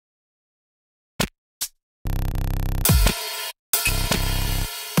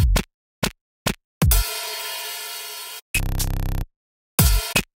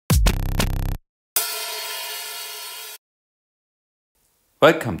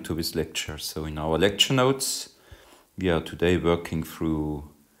Welcome to this lecture. So in our lecture notes, we are today working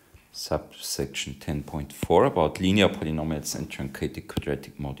through subsection 10.4 about linear polynomials and truncated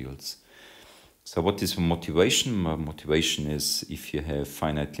quadratic modules. So what is the motivation? Motivation is if you have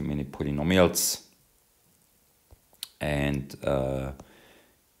finitely many polynomials and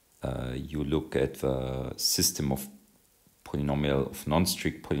you look at the system of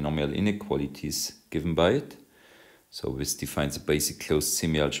non-strict polynomial inequalities given by it. So this defines a basic closed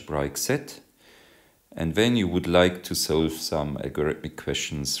semi-algebraic set. And then you would like to solve some algorithmic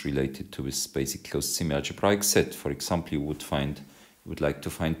questions related to this basic closed semi-algebraic set. For example, you would like to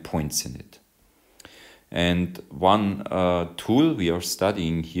find points in it. And one tool we are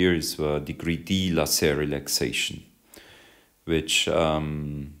studying here is the degree D Lasserre relaxation, which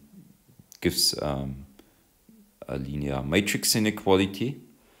gives a linear matrix inequality,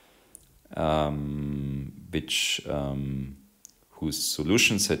 whose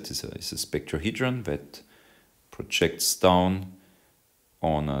solution set is a spectrohedron that projects down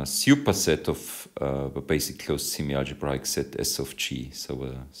on a superset of the basic closed semi-algebraic set S of G, so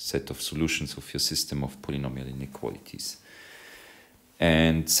a set of solutions of your system of polynomial inequalities.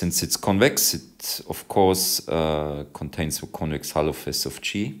 And since it's convex, it of course contains the convex hull of S of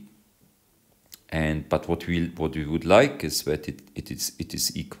G. But what we would like is that it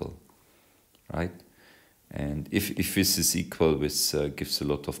is equal, right? And if this is equal, this gives a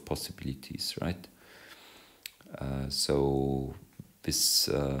lot of possibilities, right? So this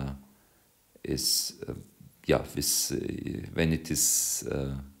is when it is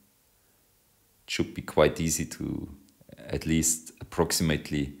should be quite easy to at least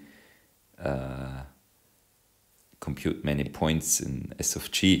approximately compute many points in S of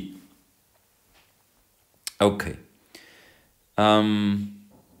G. Okay.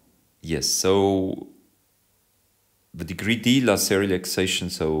 Yes, so the degree D Lasserre relaxation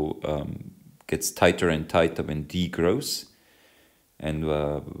gets tighter and tighter when D grows, and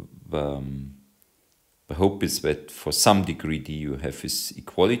the hope is that for some degree D you have this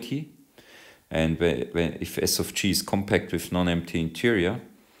equality, and if S of G is compact with non-empty interior,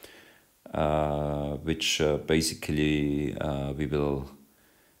 which basically we will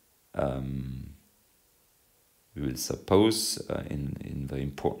suppose in the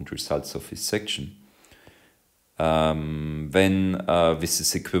important results of this section, then this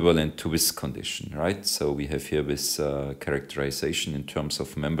is equivalent to this condition, right? So we have here this characterization in terms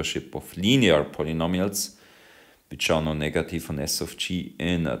of membership of linear polynomials, which are non-negative on S of G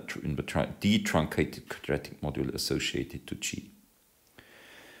in the D-truncated quadratic module associated to G.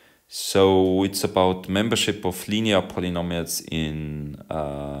 So it's about membership of linear polynomials in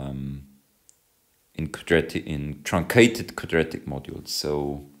truncated quadratic modules.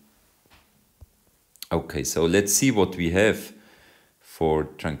 So okay, so let's see what we have for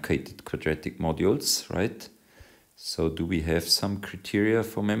truncated quadratic modules, right? So do we have some criteria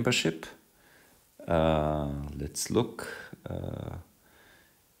for membership? Let's look.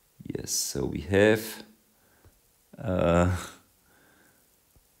 Yes, so we have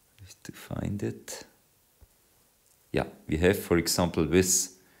to find it. Yeah, we have, for example,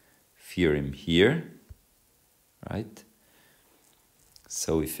 this theorem here, right?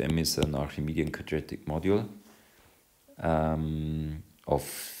 So if M is an Archimedean quadratic module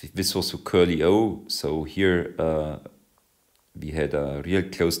of this also curly O, so here we had a real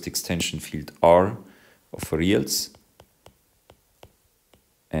closed extension field R of reals,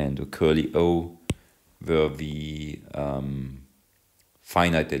 and a curly O were the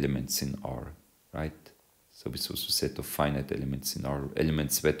finite elements in R, right? So this was a set of finite elements in R,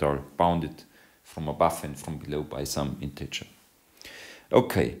 elements that are bounded from above and from below by some integer.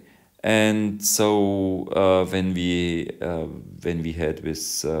 Okay, and so when we had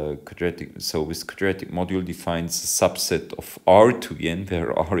this quadratic, so this quadratic module defines a subset of R to the n,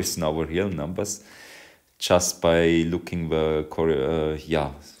 where R is now real numbers, just by looking the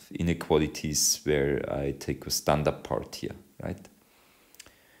inequalities where I take the standard part here, right?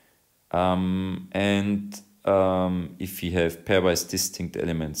 If we have pairwise distinct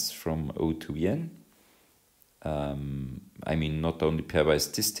elements from O to the n, I mean not only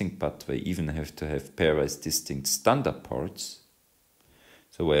pairwise distinct, but they even have to have pairwise distinct standard parts.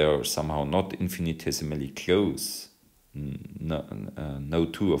 So they are somehow not infinitesimally close. No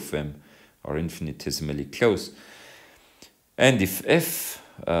two of them are infinitesimally close. And if f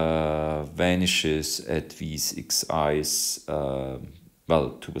vanishes at these xi's,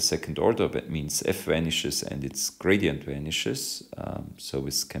 to the second order, that means f vanishes and its gradient vanishes. So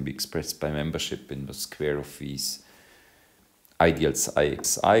this can be expressed by membership in the square of these ideals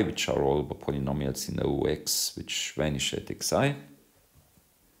ixi, which are all the polynomials in OX which vanish at xi.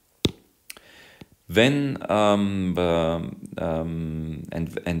 when and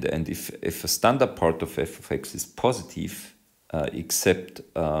if a standard part of f of x is positive, except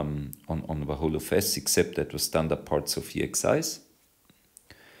on the whole of S, except at the standard parts of exis,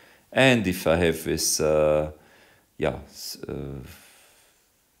 and if I have this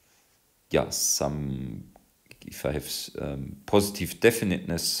if I have positive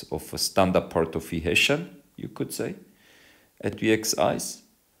definiteness of a standard part of Hessian, you could say, at Vxis,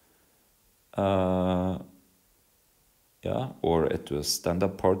 or at the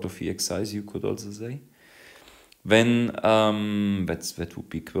standard part of Vxis, you could also say. When that would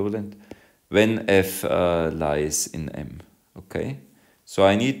be equivalent when f lies in M. Okay, so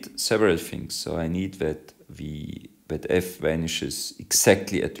I need several things. So I need that f vanishes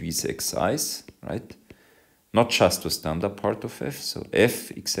exactly at these xi's, right? Not just the standard part of f. So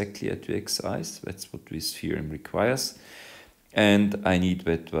f exactly at the xi's. That's what this theorem requires. And I need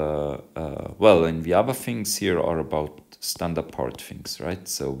that. And the other things here are about standard part things, right?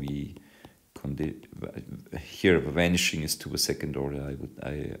 So here the vanishing is to the second order,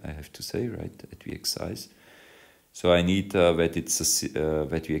 I have to say, right, at the xi's. So I need that that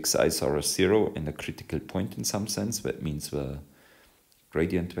the xi's are a zero and a critical point in some sense. That means the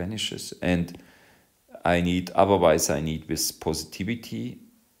gradient vanishes. And otherwise I need this positivity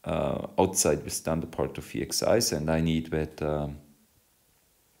outside the standard part of the xi's, and I need that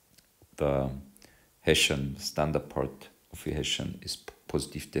the Hessian standard part of the Hessian is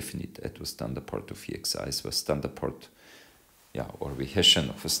positive definite at the standard part of the xi's, the standard part, or the Hessian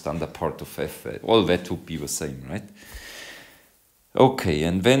of a standard part of f. All that would be the same, right? Okay,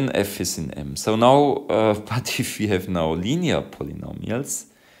 and when f is in M. So now, but if we have now linear polynomials,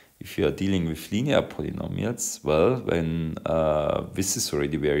 if you are dealing with linear polynomials, well, then this is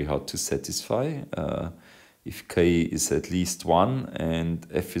already very hard to satisfy. If k is at least 1 and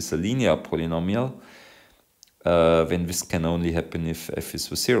f is a linear polynomial, then this can only happen if f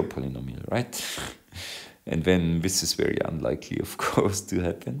is a zero polynomial, right? And then this is very unlikely, of course, to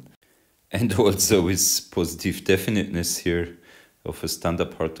happen. And also with positive definiteness here of a standard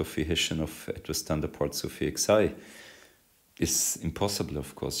part of the Hessian at the standard parts of the xi is impossible,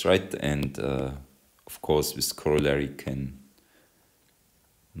 of course, right? And of course, this corollary can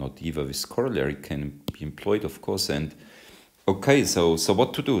be employed, of course. And okay, so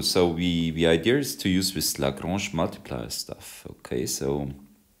what to do? So the idea is to use this Lagrange multiplier stuff. Okay, so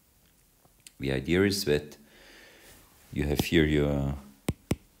the idea is that you have here your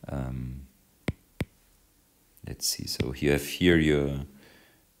let's see. So you have here your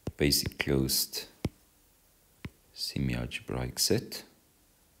basic closed semi-algebraic set.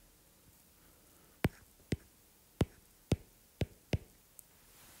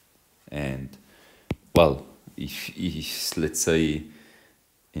 And well, if let's say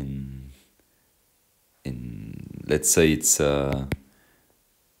let's say it's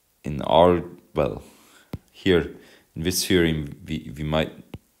in R, well, here in this theorem we might,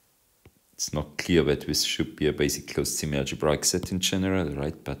 it's not clear that this should be a basic closed semi-algebraic set in general,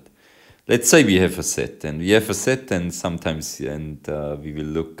 right? But let's say we have a set, and sometimes we will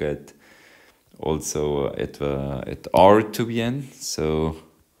look at also at R to the n. So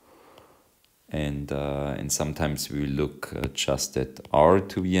and sometimes we will look just at R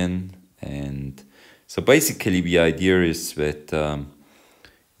to the n. And so basically the idea is that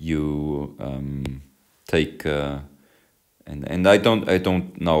you take and I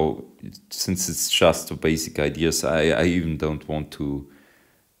don't know, since it's just the basic ideas, I even don't want to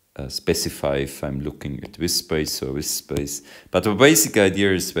specify if I'm looking at this space or this space. But the basic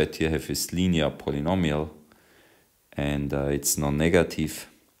idea is that you have this linear polynomial, and it's non-negative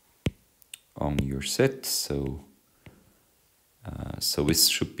on your set. So this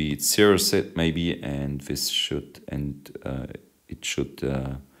should be its zero set maybe, and this should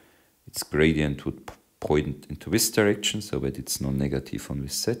its gradient would point into this direction, so that it's non-negative on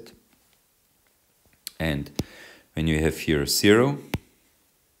this set. And when you have here 0,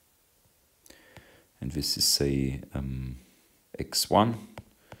 and this is say x1,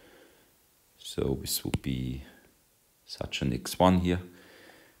 so this would be such an x1 here.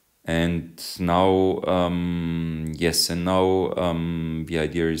 And now, the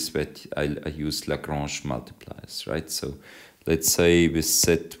idea is that I use Lagrange multipliers, right? So let's say this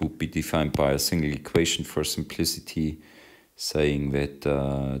set would be defined by a single equation for simplicity, saying that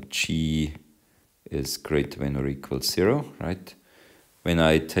G is greater than or equal 0, right? When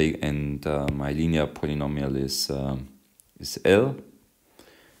I take, and my linear polynomial is L,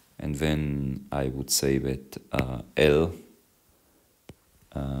 and then I would say that L,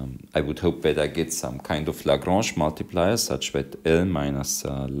 I would hope that I get some kind of Lagrange multiplier such that L minus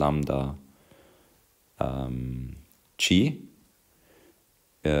lambda G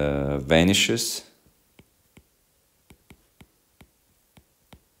vanishes,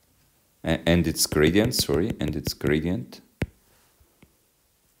 and its gradient, and its gradient.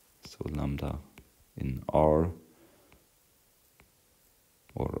 So lambda in R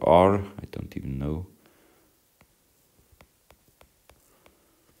or R, I don't even know.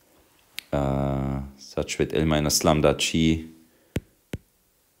 Such that L minus lambda G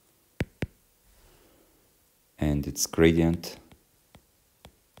and its gradient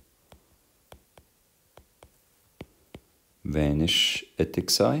vanish at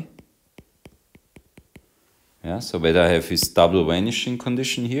xi. Yeah, so that I have this double vanishing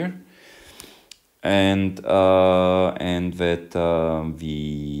condition here, and that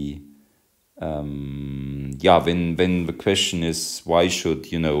when the question is why should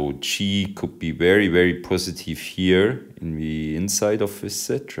G could be very, very positive here in the inside of this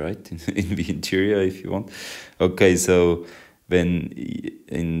set, right? In the interior, if you want. Okay, so when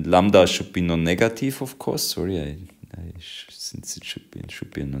in lambda should be non-negative, of course. Sorry, since it should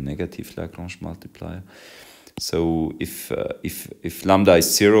be a non-negative Lagrange multiplier. So if lambda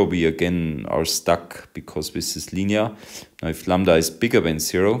is 0, we again are stuck because this is linear. Now if lambda is bigger than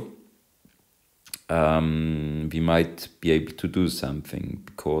 0, we might be able to do something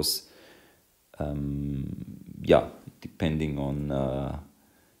because depending on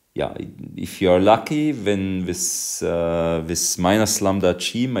if you are lucky, then this minus lambda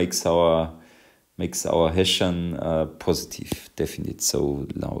G makes our Hessian positive definite. So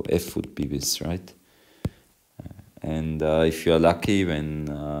now F would be this, right? And if you are lucky, then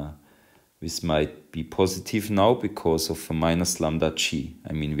this might be positive now because of a minus lambda G.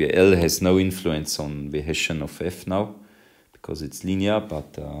 I mean, the L has no influence on the Hessian of F now because it's linear,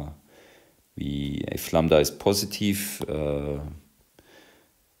 but if lambda is positive,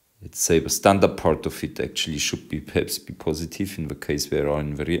 let's say the standard part of it actually should perhaps be positive in the case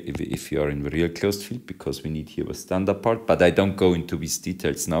if you are in the real closed field, because we need here the standard part, but I don't go into these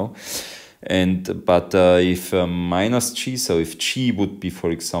details now. But if minus G, so if G would be,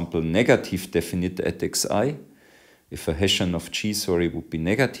 for example, negative definite at xi, if a Hessian of G, would be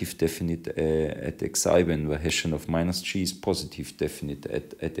negative definite at xi, then the Hessian of minus G is positive definite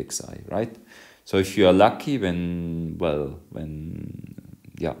at xi, right? So if you are lucky, then, but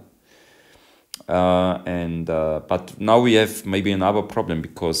now we have maybe another problem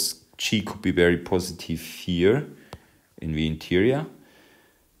because G could be very positive here in the interior.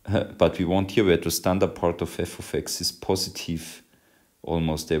 But we want here that the standard part of f of x is positive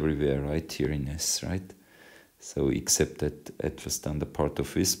almost everywhere, right, here in S, right? So except at the standard part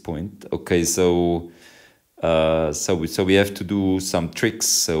of this point. Okay, so we have to do some tricks.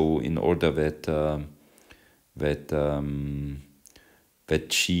 So in order that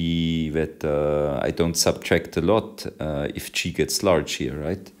I don't subtract a lot if G gets large here,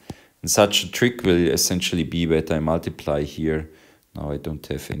 right? And such a trick will essentially be that I multiply here. Now I don't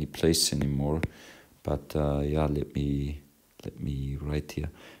have any place anymore, but let me write here.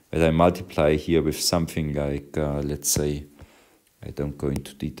 But I multiply here with something like, let's say, I don't go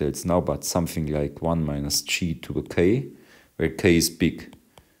into details now, but something like 1 minus G to the K, where K is big.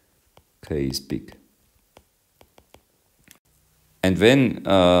 K is big. And then,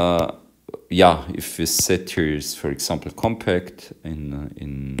 if this set here is, for example, compact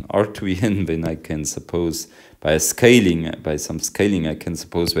in R2n, then I can suppose by some scaling, I can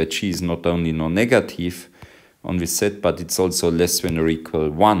suppose that G is not only non-negative on this set, but it's also less than or equal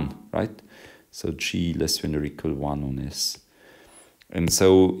 1, right? So G less than or equal 1 on S. And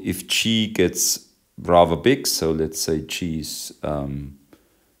so if G gets rather big, so let's say G is,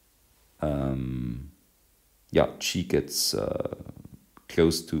 G gets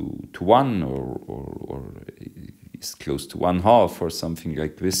close to 1 or is close to 1/2 or something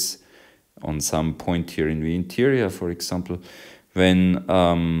like this on some point here in the interior, for example, when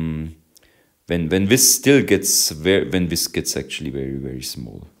this still gets when this gets actually very, very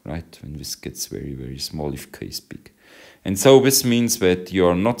small, right? When this gets very, very small if K is big. And so this means that you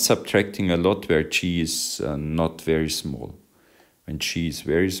are not subtracting a lot where G is not very small. When G is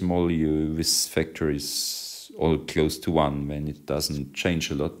very small, this factor is all close to 1 when it doesn't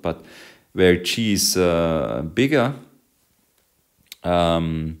change a lot. But where G is bigger,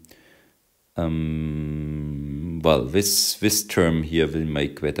 this term here will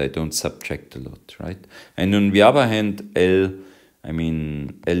make that I don't subtract a lot, right? And on the other hand, L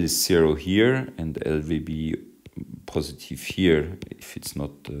is 0 here, and L will be positive here if it's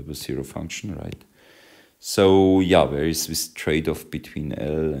not the 0 function, right? So there is this trade-off between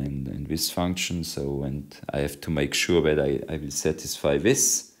L and this function. So, and I have to make sure that I will satisfy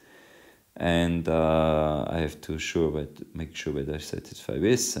this. and I have to make sure that I satisfy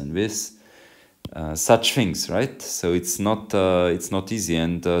this and this. Such things, right? So it's not easy,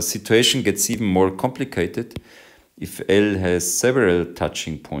 and the situation gets even more complicated if L has several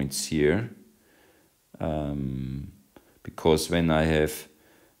touching points here, because when I have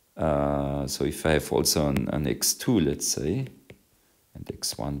so if I have also an x2, let's say, and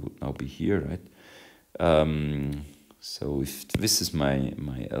x1 would now be here, right? So if this is my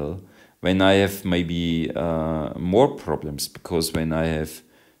L, when I have maybe more problems, because when I have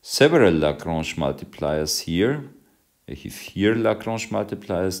several Lagrange multipliers here, I have here Lagrange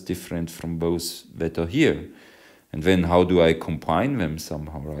multipliers different from both that are here. And then how do I combine them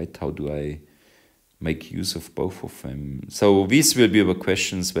somehow, right? How do I make use of both of them? So these will be the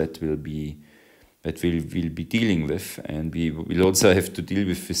questions that we'll be dealing with, and we will also have to deal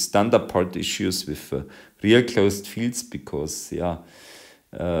with the standard part issues with real closed fields, because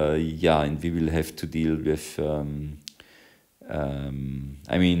and we will have to deal with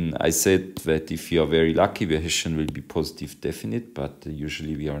I mean, I said that if you are very lucky, the Hessian will be positive definite, but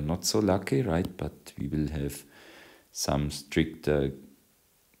usually we are not so lucky, right? But we will have some strict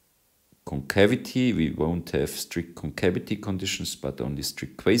concavity. We won't have strict concavity conditions, but only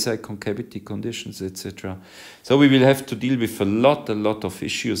strict quasi-concavity conditions, etc. So we will have to deal with a lot of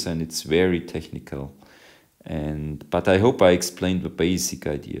issues, and it's very technical. But I hope I explained the basic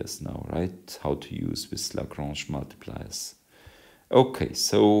ideas now, right? How to use this Lagrange multipliers. Okay,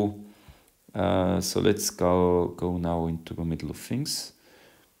 so let's go now into the middle of things.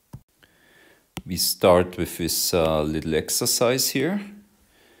 We start with this little exercise here,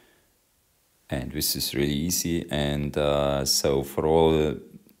 and this is really easy. And so for all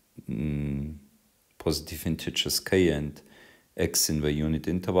positive integers k and x in the unit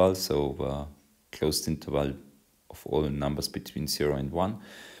interval, so the closed interval of all numbers between 0 and 1,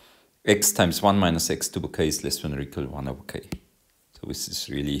 x times 1 minus x to the k is less than or equal to 1 over k. So this is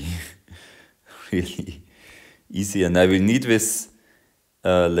really, really easy, and I will need this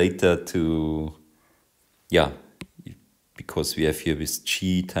later to, because we have here this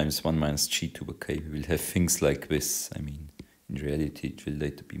g times 1 minus g to the k, we will have things like this. I mean, in reality it will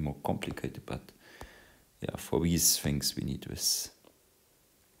later be more complicated, but yeah, for these things we need this.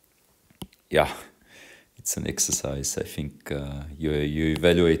 Yeah, it's an exercise. I think you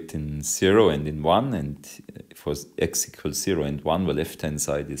evaluate in 0 and in 1, and for x equals 0 and 1, the left-hand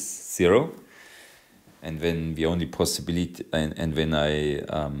side is 0. And then the only possibility, and when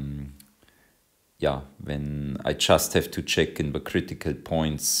when I just have to check in the critical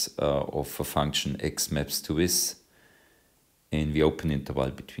points of a function x maps to this in the open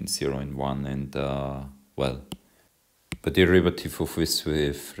interval between 0 and 1, and the derivative of this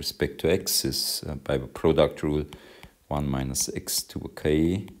with respect to x is by the product rule 1 minus x to the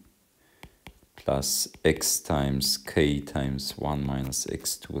k plus x times k times 1 minus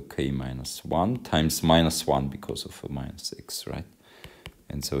x to the k minus 1 times minus 1 because of a minus x, right?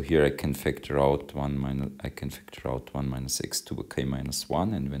 And so here I can factor out 1 minus x to the k minus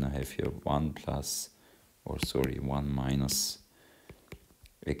 1, and then I have here 1 minus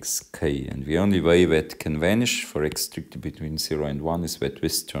xk, and the only way that can vanish for x strictly between 0 and 1 is that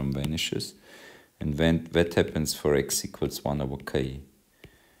this term vanishes, and then that happens for x equals 1 over k.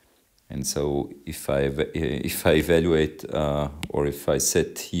 And so if I evaluate or if I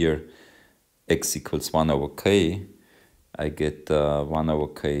set here x equals 1 over k, I get 1 over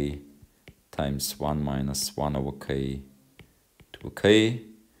k times 1 minus 1 over k to a k,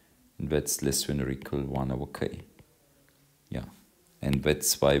 and that's less than or equal 1 over k. Yeah. And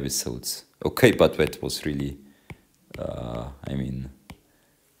that's why this holds. Okay, but that was really, I mean,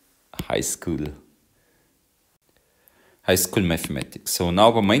 high school mathematics. So now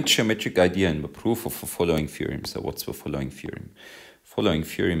the main geometric idea in the proof of the following theorem. So what's the following theorem? Following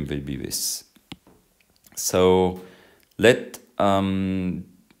theorem will be this. So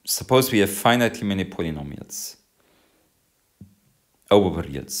suppose we have finitely many polynomials over the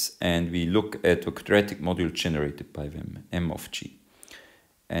reals, and we look at the quadratic module generated by them, m of g.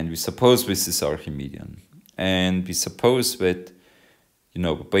 And we suppose this is Archimedean. And we suppose that,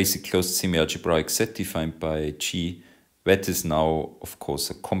 the basic closed semi-algebraic set defined by G, that is now, of course,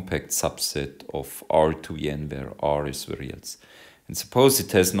 a compact subset of R to the n, where R is the reals. And suppose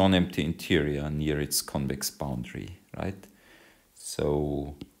it has non-empty interior near its convex boundary, right?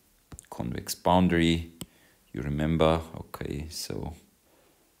 So, convex boundary, you remember, okay, so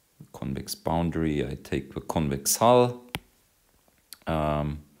convex boundary, I take the convex hull.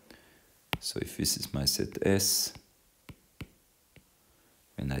 So if this is my set S,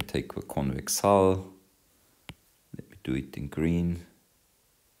 when I take the convex hull, let me do it in green.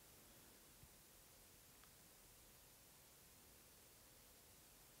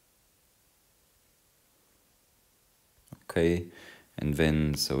 okay, and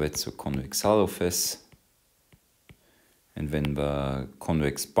then so that's the convex hull of S, and then the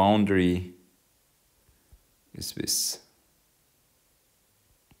convex boundary is this.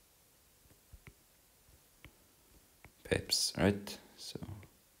 Perhaps, right? So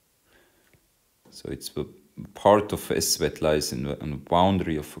it's the part of S that lies on the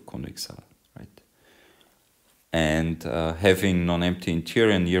boundary of a convex hull, right? And having non-empty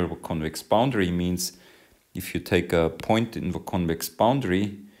interior near the convex boundary means if you take a point in the convex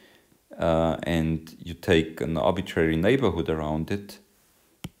boundary and you take an arbitrary neighborhood around it,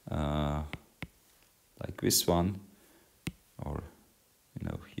 like this one, or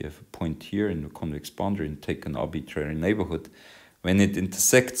you have a point here in the convex boundary and take an arbitrary neighborhood, when it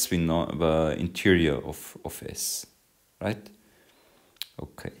intersects with the interior of S, right?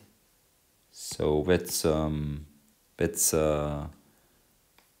 Okay, so that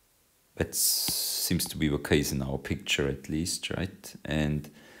seems to be the case in our picture at least, right? And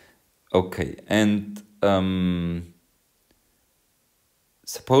okay, and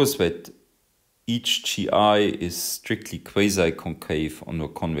suppose that each GI is strictly quasi-concave on the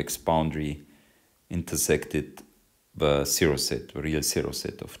convex boundary intersected the zero set, the real zero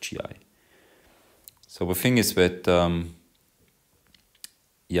set of GI. So the thing is that, on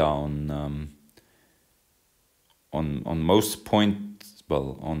most points,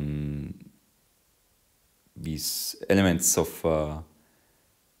 well, on these elements of a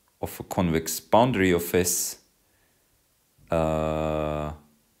convex boundary of S,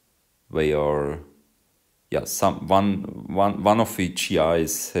 they are, one of the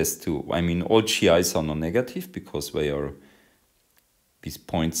GIs has to, all GIs are non-negative because they are, these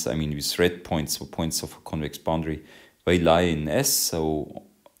points, these red points or points of a convex boundary, they lie in S, so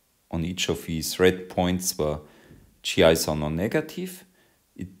on each of these red points the GIs are non-negative.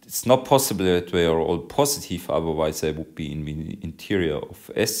 It's not possible that they are all positive, otherwise they would be in the interior of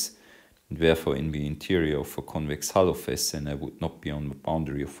S, and therefore in the interior of a convex hull of S, and I would not be on the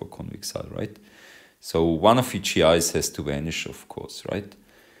boundary of a convex hull, right? So one of the GIs has to vanish, of course, right?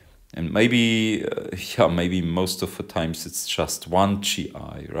 And maybe, maybe most of the times it's just one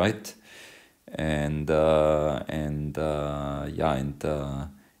GI, right? And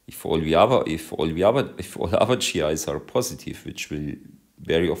if all other GIs are positive, which will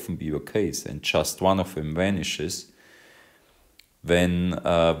very often be the case, and just one of them vanishes, then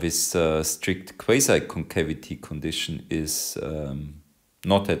this strict quasi-concavity condition is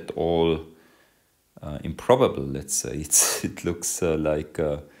not at all improbable. Let's say it looks like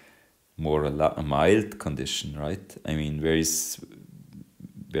more a mild condition, right? There is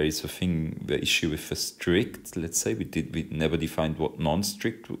the issue with a strict. Let's say we never defined what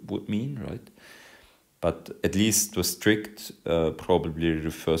non-strict would mean, right? But at least the strict probably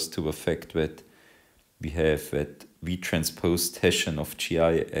refers to the fact that we have that V transpose Hessian of GI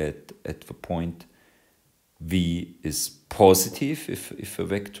at the point V is positive if a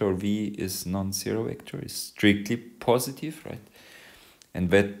vector V is non-zero vector, is strictly positive, right?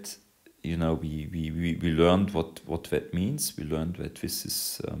 And that, we learned what that means. We learned that this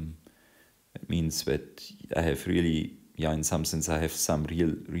is it means that I have really, in some sense I have some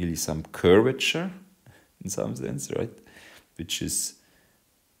some curvature in some sense, right? Which is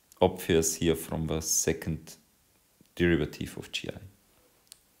obvious here from the second derivative of GI,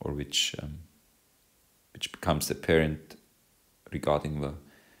 or which becomes apparent regarding the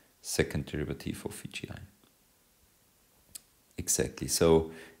second derivative of VGI. Exactly.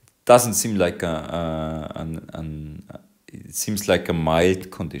 So it doesn't seem like it seems like a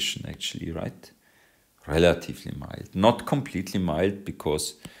mild condition actually, right? Relatively mild, not completely mild,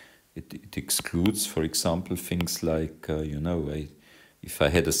 because it excludes, for example, things like if I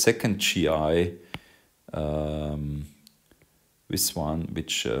had a second GI, this one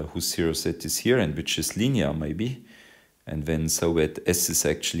which whose zero set is here and which is linear maybe, and then so that S is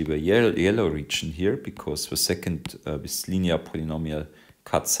actually the yellow region here, because the second this linear polynomial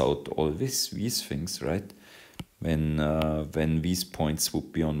cuts out all these things, right? When these points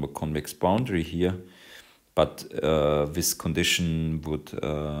would be on the convex boundary here, but this condition would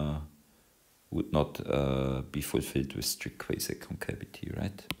not be fulfilled with strict quasi-concavity,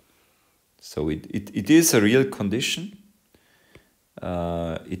 right? So it is a real condition.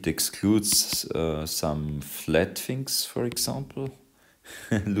 It excludes some flat things, for example,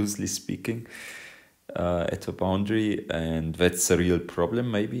 loosely speaking, at a boundary, and that's a real problem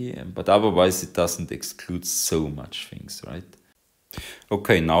maybe, but otherwise it doesn't exclude so much things, right?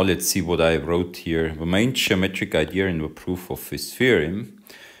 Okay, now let's see what I wrote here. The main geometric idea in the proof of this theorem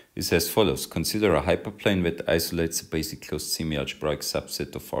is as follows. Consider a hyperplane that isolates a basic closed semi-algebraic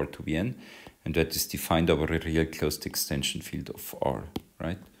subset of R to the n and that is defined over a real closed extension field of R,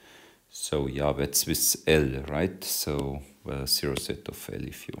 right? So yeah, that's with L, right? So zero set of L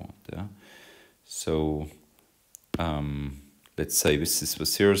if you want. Yeah. So let's say this is the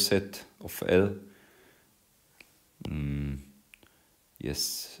zero set of L.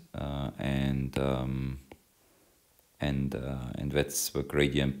 Yes, and that's the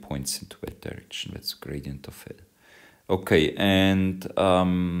gradient points into that direction. That's the gradient of L. Okay, and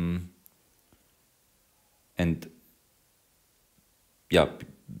yeah,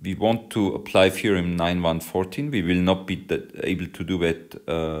 we want to apply theorem 9114. We will not be able to do that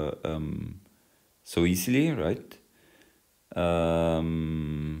so easily, right?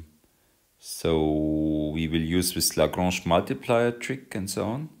 So we will use this Lagrange multiplier trick and so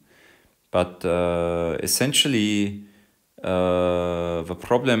on. But essentially, the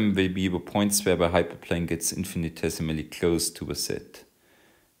problem will be the points where the hyperplane gets infinitesimally close to the set.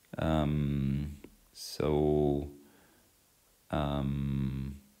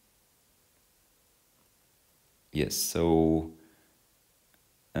 Yes, so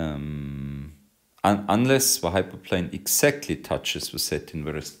unless the hyperplane exactly touches the set in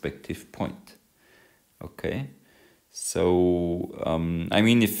the respective point. Okay, so I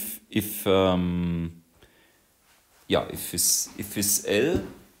mean, if this L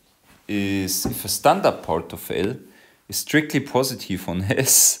is, if a standard part of L is strictly positive on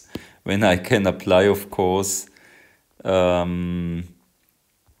S, when I can apply, of course, when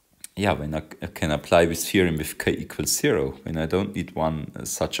I can apply this theorem with k equals 0, when I don't need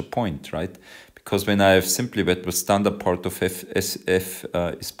such a point, right? Because when I have simply that the standard part of f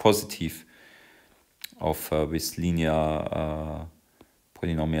is positive of this linear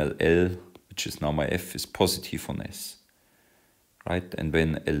polynomial L, which is now my f, is positive on S, right? And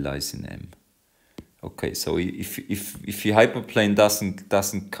when L lies in M. Okay, so if the hyperplane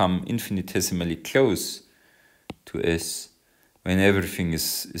doesn't come infinitesimally close to S, when everything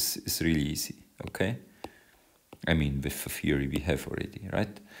is really easy, okay? I mean, with the theory we have already,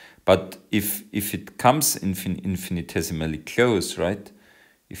 right? But if it comes infinitesimally close, right?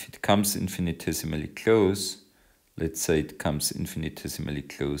 If it comes infinitesimally close, let's say it comes infinitesimally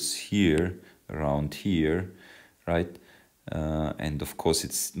close here, around here, right? And of course,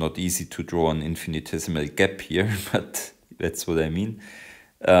 it's not easy to draw an infinitesimal gap here, but that's what I mean.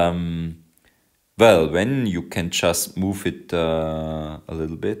 Well, when you can just move it a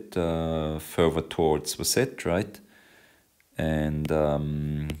little bit further towards the set, right? And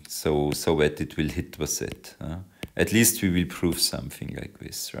so that it will hit the set. At least we will prove something like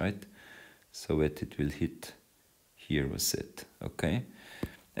this, right? So that it will hit here the set, okay?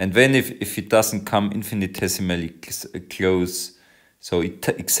 And then if it doesn't come infinitesimally close, so it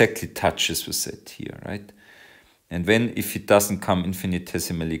exactly touches the set here, right? And then if it doesn't come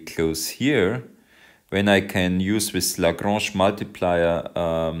infinitesimally close here, when I can use this Lagrange multiplier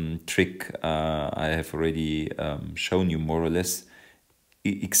trick I have already shown you more or less,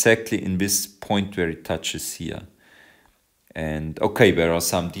 exactly in this point where it touches here. And okay, there are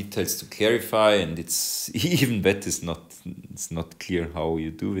some details to clarify, and it's even that is not clear how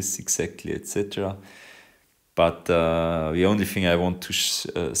you do this exactly, etc. But the only thing I want to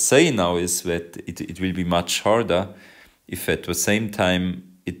say now is that it will be much harder if at the same time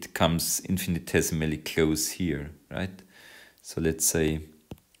it comes infinitesimally close here, right? So let's say,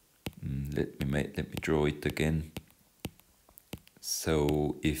 let me draw it again.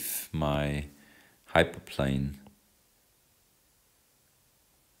 So if my hyperplane,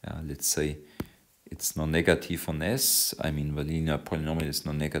 let's say it's non-negative on S, I mean the linear polynomial is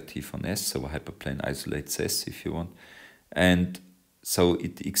non-negative on S, so a hyperplane isolates S if you want. And so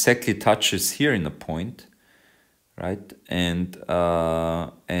it exactly touches here in a point, right? And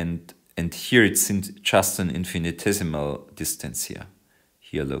here it's just an infinitesimal distance here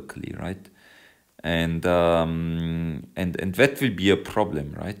locally, right? And that will be a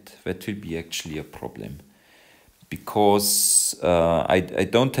problem, right? That will be actually a problem, because I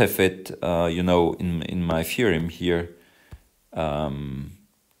don't have it, in my theorem here.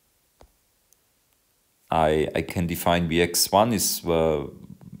 I can define Vx1 is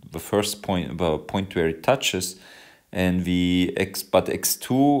the first point, the point where it touches, and but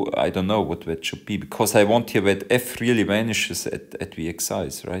x2, I don't know what that should be, because I want here that f really vanishes at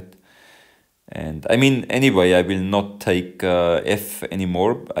Vxi's, right? And I mean, anyway, I will not take f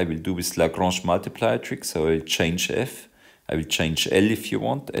anymore. I will do this Lagrange multiplier trick, so I will change f. I will change L if you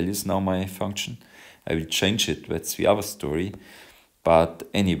want. L is now my function. I will change it, that's the other story. But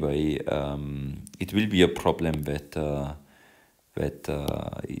anyway, it will be a problem that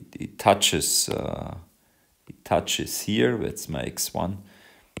it touches here, that's my x1.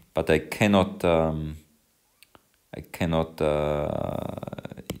 but I cannot,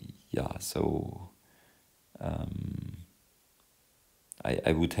 yeah, so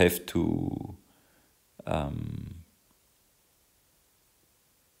I would have to,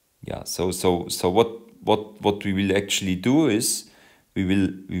 yeah, so what we will actually do is we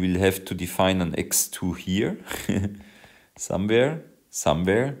will have to define an x2 here somewhere,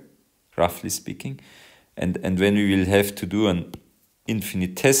 roughly speaking, and when we will have to do an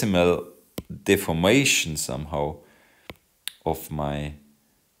infinitesimal deformation somehow of my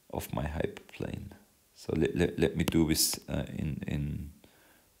hyperplane. So let me do this in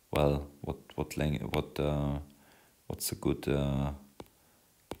well, what's a good,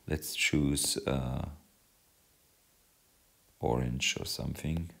 let's choose orange or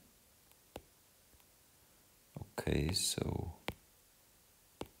something. Okay, so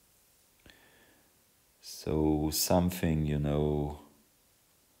something, you know,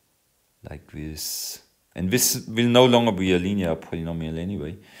 like this, and this will no longer be a linear polynomial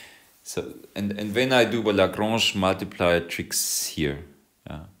anyway. So and when I do the Lagrange multiplier tricks here,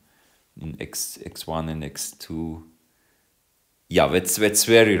 yeah, in x1 and x2, yeah, that's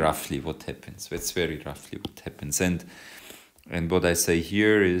very roughly what happens. And what I say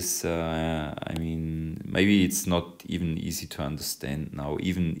here is, I mean, maybe it's not even easy to understand now,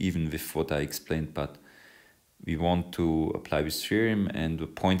 even with what I explained, but we want to apply this theorem, and the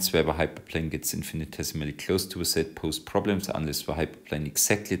points where the hyperplane gets infinitesimally close to the set pose problems unless the hyperplane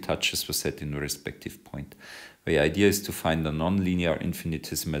exactly touches the set in the respective point. The idea is to find a nonlinear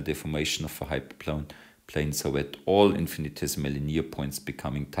infinitesimal deformation of the hyperplane so that all infinitesimally near points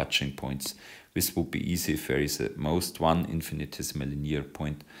becoming touching points. This would be easy if there is at most one infinitesimally near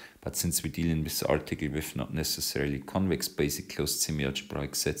point, but since we deal in this article with not necessarily convex basic closed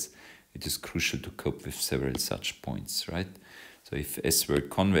semi-algebraic sets, it is crucial to cope with several such points, right? So if S were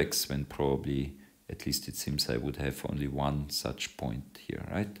convex, then probably, at least it seems, I would have only one such point here,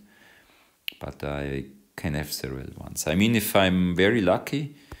 right? But I can have several ones. I mean, if I'm very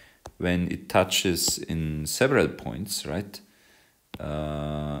lucky, when it touches in several points, right?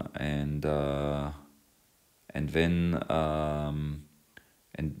 But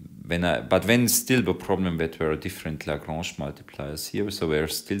then still the problem that there are different Lagrange multipliers here, so there are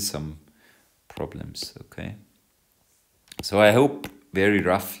still some problems, okay? So I hope very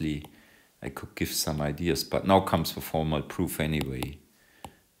roughly I could give some ideas, but now comes the formal proof anyway.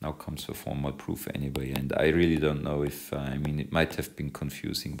 And I really don't know if, I mean, it might have been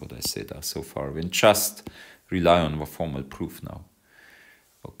confusing what I said so far. Then just rely on the formal proof now.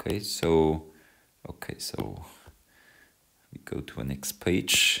 Okay, so we go to the next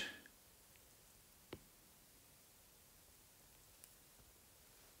page.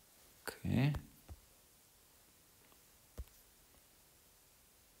 Okay.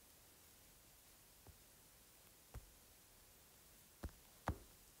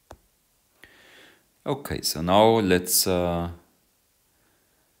 Okay, so now let's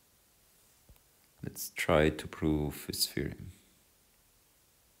try to prove this theorem.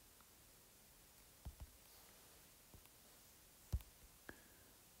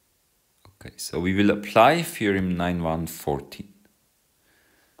 Okay, so we will apply theorem 9114.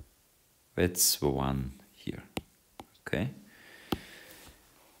 That's the one here. Okay.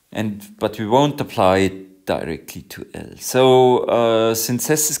 But we won't apply it directly to L. So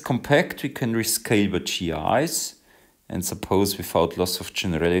since S is compact, we can rescale the GIs and suppose without loss of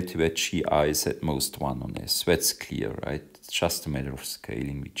generality that GI is at most 1 on S. That's clear, right? It's just a matter of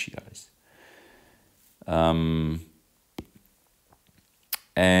scaling with GIs.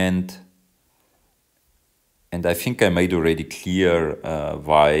 And I think I made already clear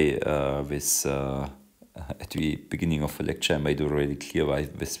why this, at the beginning of the lecture, I made already clear why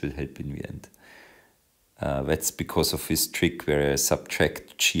this will help in the end. That's because of this trick where I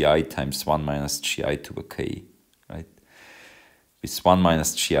subtract GI times 1 minus GI to the k, right? With 1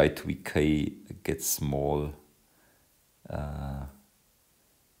 minus GI to the k, it gets small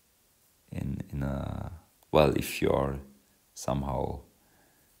in a, well, if you're somehow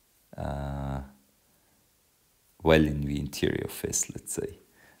well in the interior of S, let's say.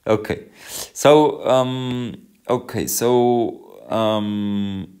 Okay, so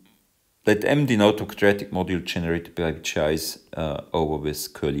let M denote a quadratic module generated by GIs over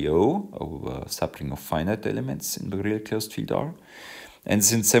with curly O, over a subring of finite elements in the real closed field R. And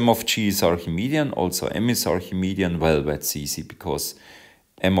since M of G is Archimedean, also M is Archimedean. Well, that's easy because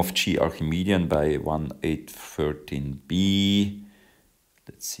M of G Archimedean by 1813b,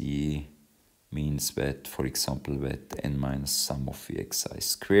 let's see, means that, for example, that n minus sum of the xi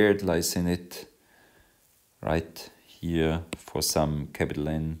squared lies in it, right here for some capital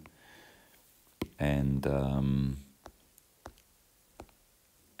N, and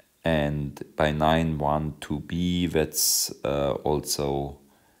by 9, 1, 2b, that's also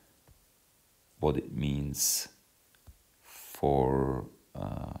what it means for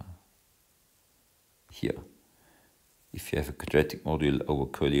here. If you have a quadratic module over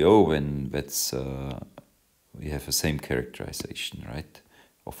curly O, then that's we have the same characterization, right,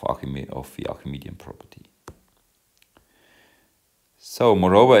 of the Archimedean property. So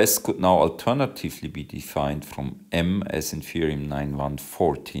moreover, S could now alternatively be defined from M as in theorem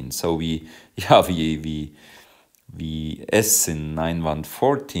 9.1.14. So we S in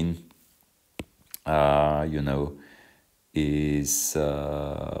 9.1.14, you know, is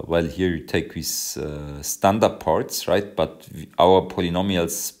well, here you take these standard parts, right? But our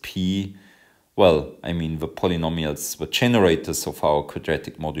polynomials P, well, I mean the polynomials, the generators of our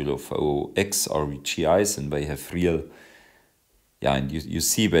quadratic module of OX are GIs, and they have real. Yeah, and you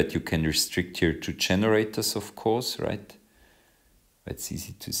see that you can restrict here to generators, of course, right? That's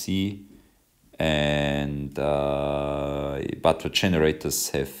easy to see. And but the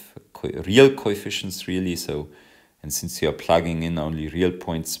generators have real coefficients, really. So, and since you are plugging in only real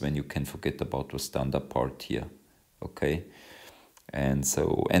points, then you can forget about the standard part here, okay? And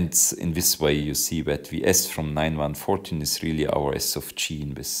so, and in this way, you see that the S from 9.1.14 is really our S of G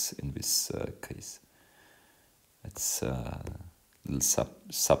in this case. That's little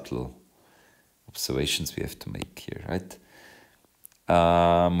subtle observations we have to make here, right?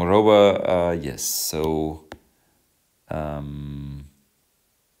 Moreover, yes, so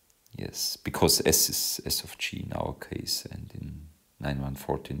yes, because S is S of G in our case, and in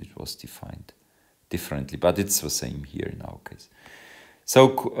 9.1.14 it was defined differently, but it's the same here in our case.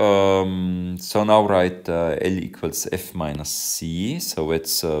 So so now write L equals F minus C, so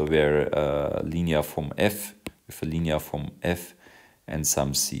it's where linear form F with a linear form F and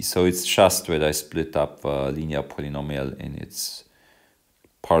some C. So it's just where I split up a linear polynomial in its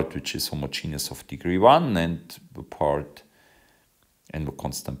part which is homogeneous of degree 1 and the part and the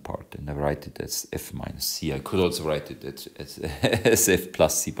constant part, and I write it as F minus C. I could also write it as F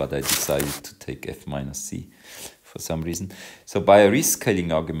plus C, but I decided to take F minus C for some reason. So by a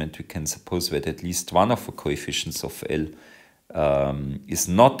rescaling argument, we can suppose that at least one of the coefficients of L is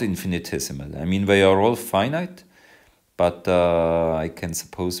not infinitesimal. I mean, they are all finite, but I can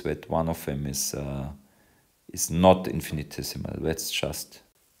suppose that one of them is not infinitesimal. That's just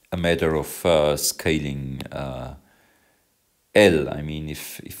a matter of scaling L. I mean,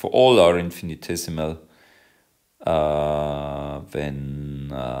 if all are infinitesimal,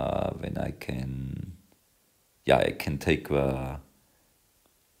 then I can, yeah, I can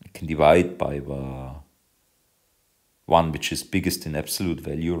divide by the one which is biggest in absolute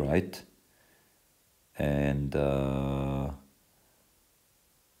value, right? And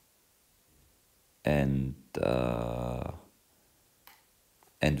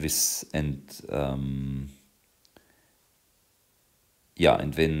yeah,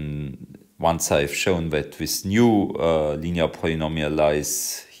 and then once I've shown that this new linear polynomial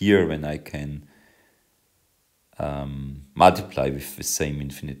lies here, then I can multiply with the same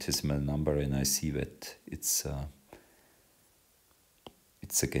infinitesimal number, and I see that it's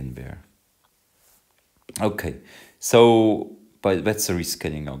again there. Okay, so but that's a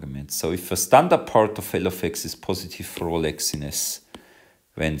rescaling argument. So if a standard part of L of X is positive for all X in S,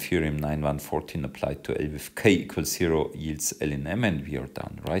 when theorem 9.1.14 applied to L with K equals 0 yields L in M, and we are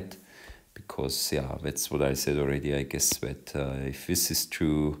done, right? Because, yeah, that's what I said already. I guess that if this is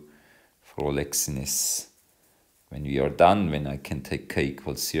true for all X in S, when we are done, when I can take K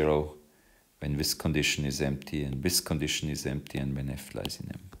equals 0, when this condition is empty and this condition is empty, and when F lies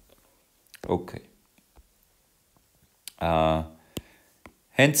in M. Okay.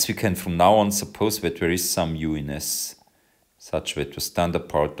 Hence, we can from now on suppose that there is some U in S such that the standard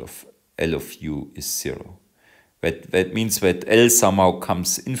part of L of U is 0. That means that L somehow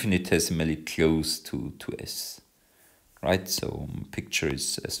comes infinitesimally close to S, right? So picture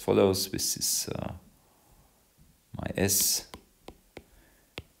is as follows. This is my S,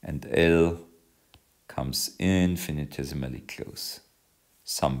 and L comes infinitesimally close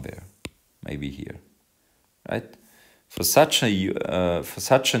somewhere, maybe here, right? For such an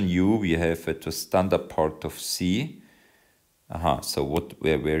U, we have at the standard part of C. So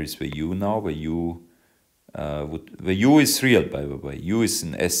where is the U now? The U is real, by the way. U is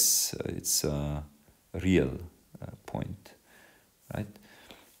in S. It's a real point, right?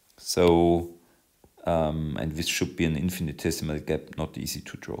 So and this should be an infinitesimal gap, not easy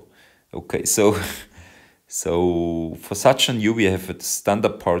to draw. Okay, so So for such an U, we have a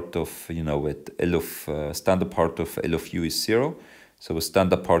standard part of, you know, at L of standard part of L of U is 0. So a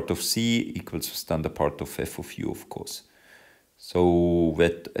standard part of C equals a standard part of F of U, of course. So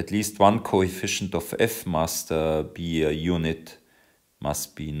that at least one coefficient of F must be a unit,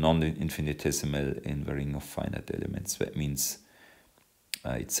 must be non-infinitesimal in the ring of finite elements. That means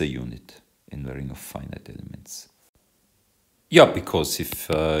it's a unit in the ring of finite elements. Yeah, because if,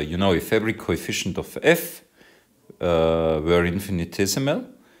 you know, if every coefficient of F were infinitesimal,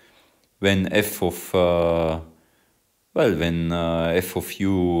 when F of, then F of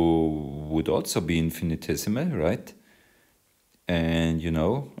U would also be infinitesimal, right? And, you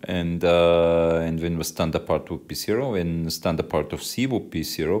know, and when the standard part would be 0, when the standard part of C would be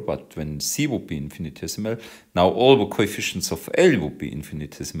 0, but when C would be infinitesimal, now all the coefficients of L would be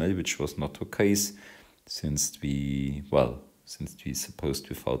infinitesimal, which was not the case, since we supposed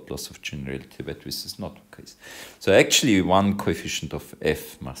without loss of generality that this is not the case. So actually one coefficient of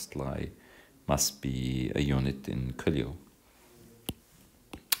F must be a unit in Colliot.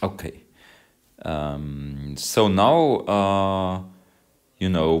 Okay. So now, you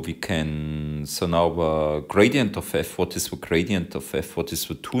know, we can, so now gradient of F, what is the gradient of F? What is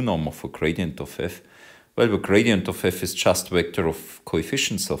the 2 norm of a gradient of F? Well, the gradient of F is just vector of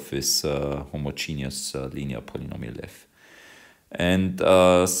coefficients of this homogeneous linear polynomial F. And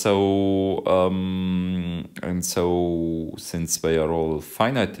so since they are all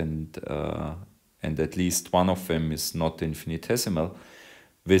finite and at least one of them is not infinitesimal,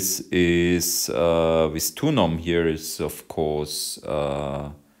 this is this 2 norm here is of course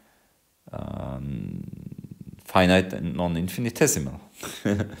finite and non-infinitesimal.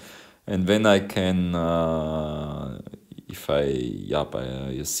 And then I can, if I, by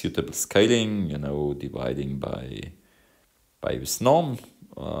a suitable scaling, you know, dividing by this norm,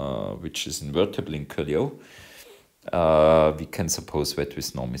 which is invertible in Colliot, we can suppose that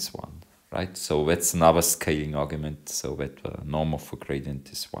this norm is 1, right? So that's another scaling argument, so that the norm of a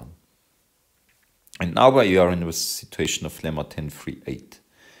gradient is 1. And now we are in the situation of lemma 1038.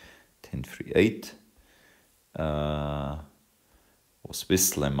 1038 was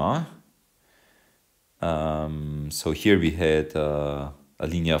this lemma. So here we had a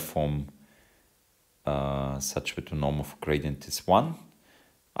linear form such that the norm of a gradient is 1.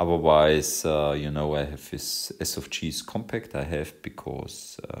 Otherwise, you know, I have this S of G is compact. I have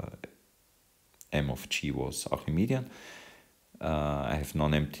because M of G was Archimedean. I have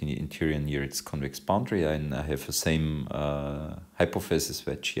non-empty interior near its convex boundary, and I have the same hypothesis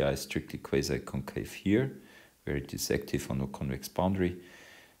that GI is strictly quasi-concave here, where it is active on the convex boundary.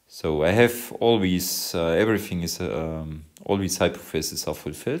 So I have all these, everything is, all these hypotheses are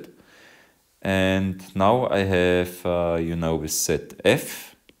fulfilled. And now I have, you know, this set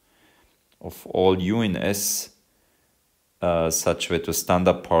F of all U in S such that the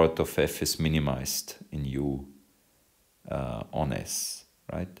standard part of F is minimized in U on S,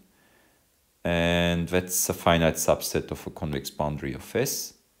 right? And that's a finite subset of a convex boundary of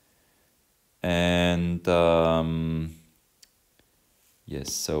S. And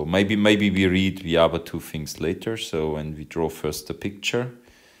yes, so maybe we read the other two things later. So when we draw first the picture,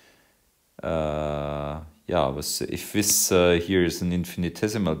 if this here is an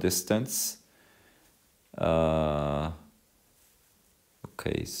infinitesimal distance, okay,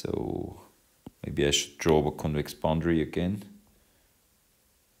 so maybe I should draw the convex boundary again.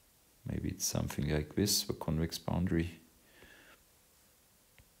 Maybe it's something like this, the convex boundary.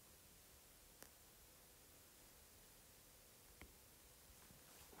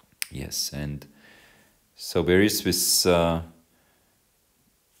 Yes, and so there is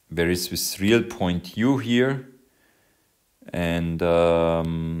this real point U here, and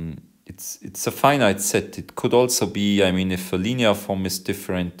it's a finite set. It could also be, I mean, if a linear form is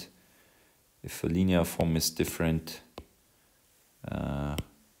different,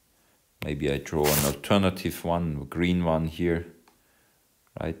 maybe I draw an alternative one, a green one here,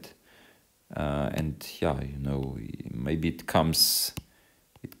 right? And yeah, you know, maybe it comes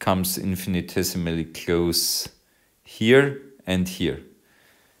infinitesimally close here and here.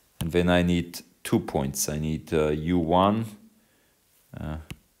 And then I need 2 points. I need U1.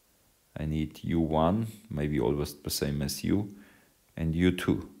 I need U1, maybe always the same as U, and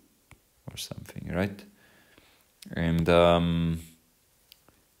U2 or something, right? And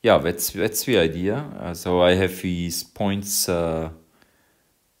yeah, that's the idea. So I have these points where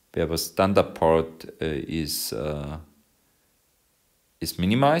the standard part is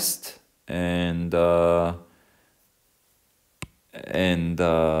minimized, and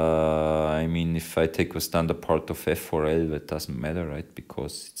I mean, if I take the standard part of f or L, that doesn't matter, right?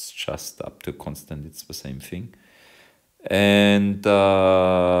 Because it's just up to a constant, it's the same thing. And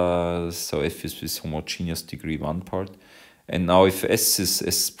so f is this homogeneous degree 1 part. And now if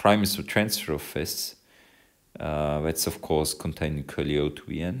S prime is the transfer of S, that's of course containing curly O to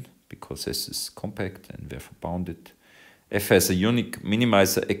the n, because S is compact and therefore bounded. F has a unique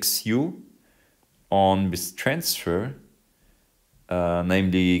minimizer xu on this transfer,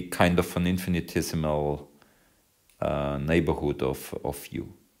 namely kind of an infinitesimal neighborhood of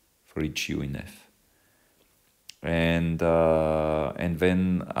u for each u in F. And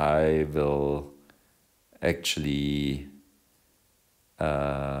then I will actually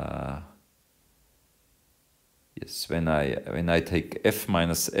yes, when I take f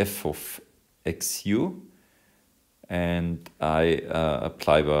minus f of xu and I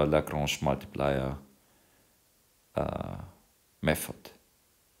apply the Lagrange multiplier method,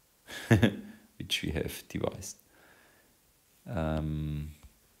 which we have devised.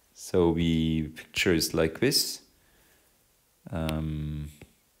 So the picture is like this.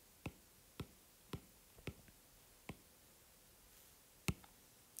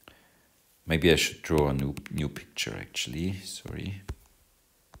 Maybe I should draw a new picture actually, sorry.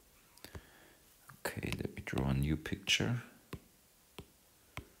 Okay, let me draw a new picture.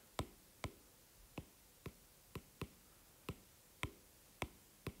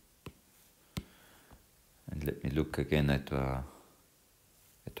 And let me look again at the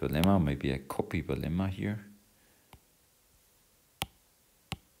lemma. Maybe I copy the lemma here.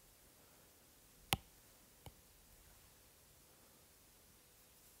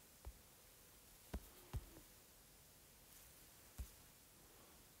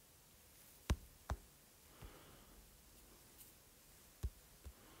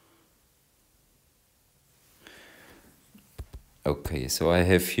 Okay, so I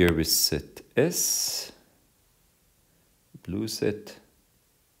have here this set S, blue set,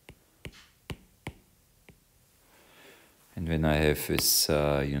 and then I have this,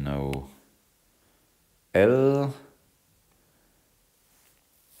 L,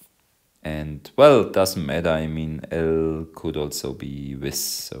 and well, it doesn't matter. I mean, L could also be this.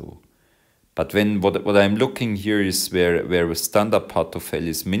 So, but when what I'm looking here is where the standard part of L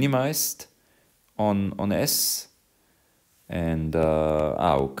is minimized on S. And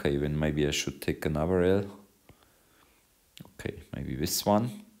okay, then maybe I should take another L. Okay, maybe this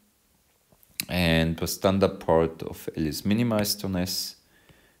one. And the standard part of L is minimized on S,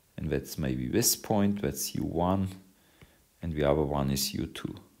 and that's maybe this point, that's U1, and the other one is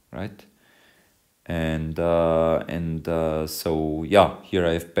U2, right? And so yeah, here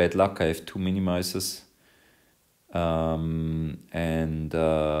I have bad luck, I have two minimizers.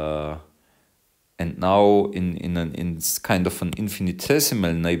 And now in kind of an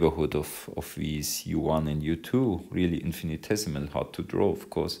infinitesimal neighborhood of these U1 and U2, really infinitesimal, hard to draw, of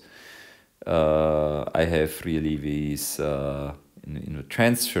course. I have really these, in the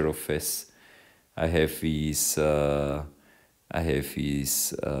transfer of S, I have these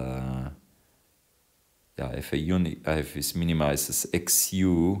minimizers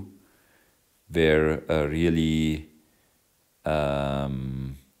xu, where really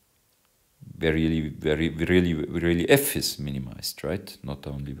f is minimized, right? Not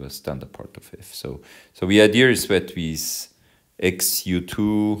only the standard part of f. So the idea is that these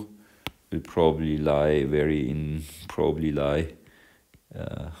xu2 will probably lie very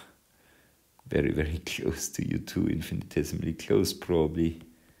close to u2, infinitesimally close probably.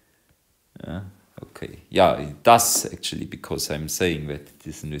 Okay, yeah, it does actually, because I'm saying that it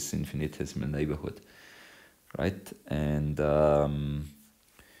is in this infinitesimal neighborhood, right? And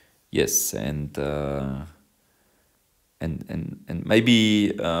yes, and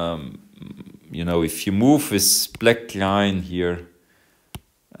maybe if you move this black line here,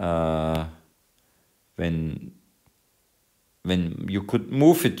 when you could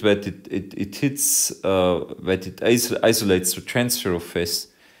move it that it hits that it isolates the transfer of S,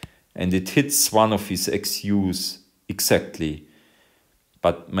 and it hits one of these xu's exactly,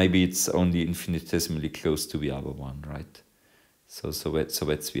 but maybe it's only infinitesimally close to the other one, right? So that's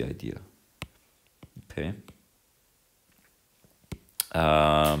the idea. Okay.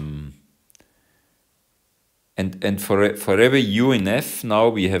 And for every u in F, now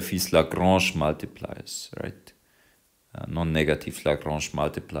we have these Lagrange multipliers, right? Non-negative Lagrange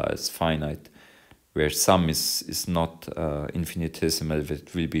multipliers, finite, where sum is not infinitesimal.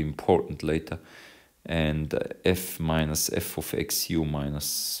 That will be important later. And f minus f of xu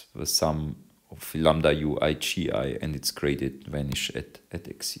minus the sum of lambda u I g I and its gradient vanish at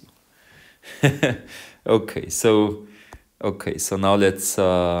xu. Okay, so Okay, so now let's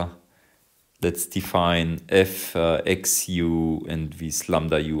define f x u and with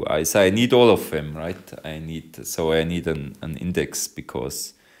lambda u I. So I need all of them, right? I need an index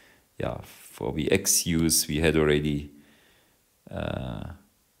because, yeah, for the x u's we had already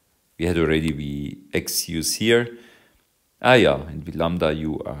the x u's here. Yeah, and the lambda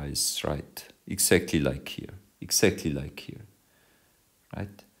u I is right, exactly like here,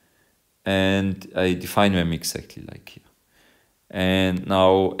 right? And I define them exactly like here. And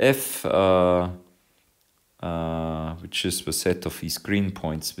now f, which is the set of these green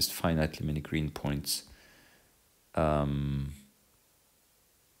points with finitely many green points, yeah,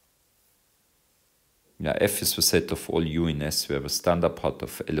 f is the set of all u in S where the standard part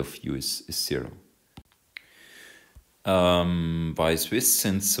of L of u is 0. Why is this?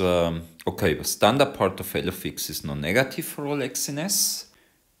 Since, okay, the standard part of L of x is non-negative for all x in S,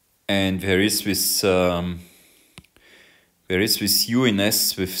 and there is this u in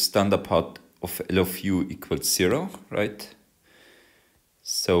S with standard part of L of u equals 0, right?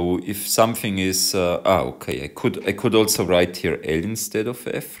 So if something is, okay, I could also write here L instead of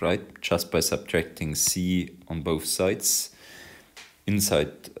f, right? Just by subtracting c on both sides.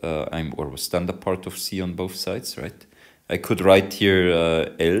 Inside, or the standard part of c on both sides, right? I could write here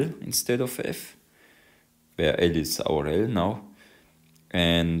L instead of f, where L is our L now.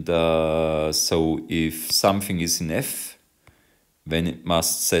 And so if something is in f, then it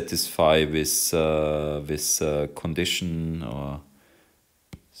must satisfy this condition, or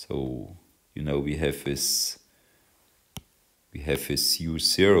so, you know, we have this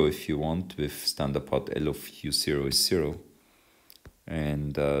u0 if you want, with standard part L of u0 is 0.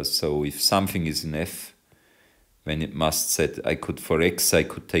 And so if something is in f, then it must for x I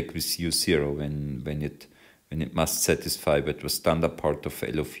could take this u0 when it must satisfy that the standard part of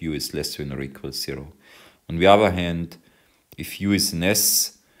L of u is less than or equal 0. On the other hand, if u is in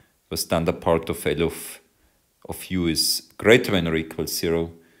S, the standard part of L of u is greater than or equal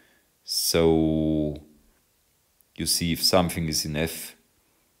 0. So you see, if something is in f,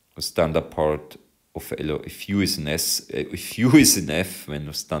 the standard part of L of, if u is in S, if u is in f, then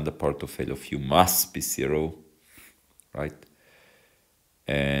the standard part of L of u must be 0, right?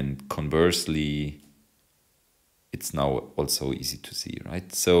 And conversely, it's now also easy to see,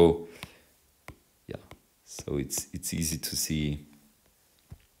 right? So yeah, so it's easy to see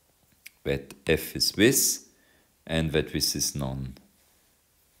that f is this, and that this is non-empty.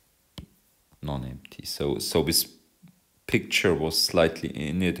 So this picture was slightly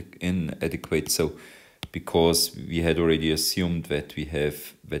inadequate. So because we had already assumed that we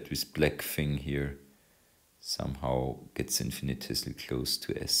have that this black thing here somehow gets infinitesimally close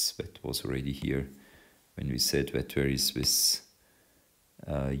to S, that was already here when we said that there is this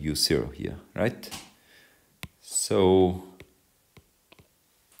u0 here, right? So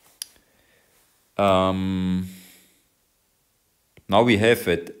now we have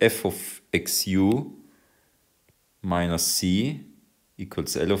that f of xu minus c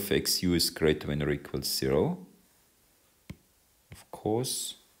equals L of xu is greater than or equals 0, of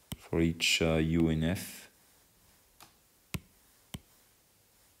course, for each u in f.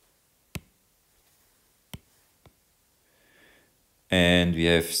 And we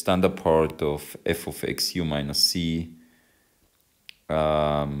have standard part of f of xu minus c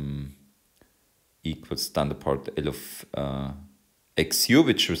equals standard part L of xu,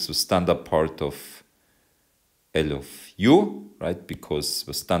 which is the standard part of L of u, right? Because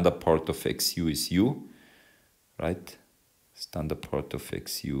the standard part of xu is u, right? Standard part of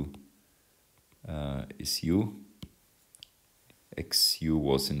xu is u. Xu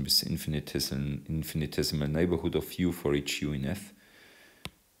was in this infinitesimal neighborhood of u for each u in f.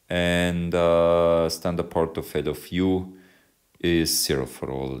 And standard part of L of u is 0 for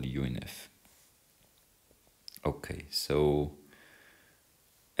all u in f. Okay, so,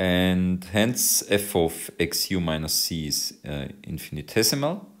 and hence f of xu minus c is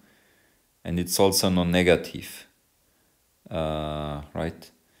infinitesimal, and it's also non-negative,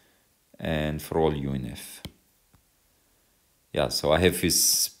 right? And for all u in f. Yeah, so I have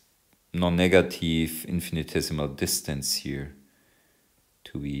this non-negative infinitesimal distance here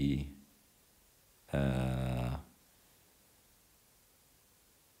to be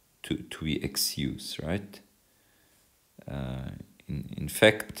to be xu's, right? In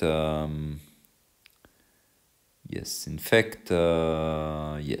fact, yes,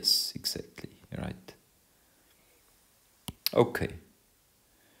 yes, exactly, right. Okay.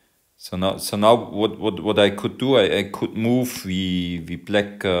 So now what I could do, I could move the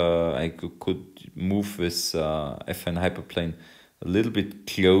black, I could move this affine hyperplane a little bit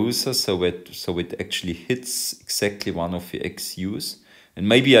closer, so it actually hits exactly one of the XUs. And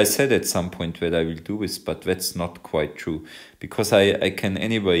maybe I said at some point that I will do this, but that's not quite true, because I can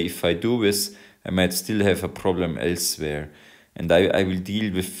anyway, if I do this, I might still have a problem elsewhere. And I will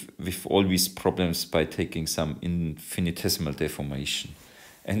deal with all these problems by taking some infinitesimal deformation.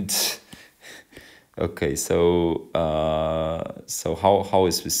 And okay, so how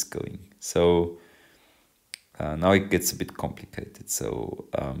is this going? So now it gets a bit complicated. So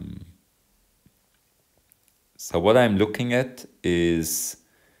so what I'm looking at is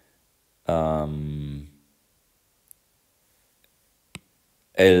L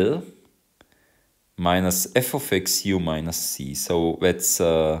minus f of xu minus c. So that's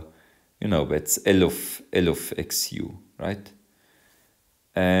that's L of xu, right?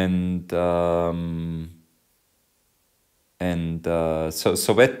 And so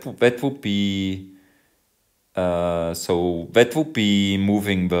that would be that would be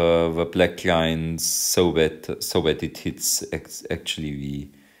moving the black lines so that it hits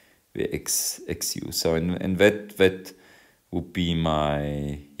actually the xu. So and that would be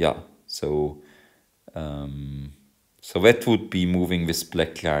my so that would be moving this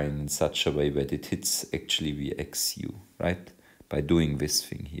black line in such a way that it hits actually the xu, right? By doing this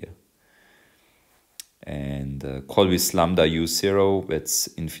thing here. And call this lambda u0, that's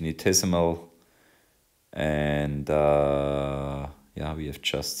infinitesimal. And we have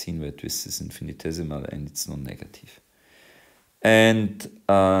just seen that this is infinitesimal and it's non-negative. And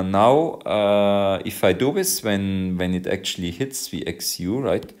now if I do this when it actually hits the xu,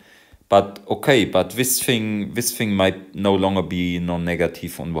 right? But okay, but this thing might no longer be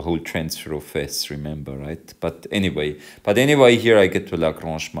non-negative on the whole transfer of S, remember, right? But anyway, here I get the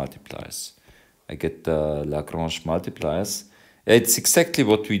Lagrange multipliers. I get the Lagrange multipliers. It's exactly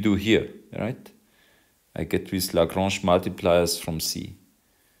what we do here, right? I get these Lagrange multipliers from C,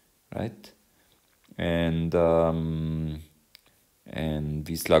 right? And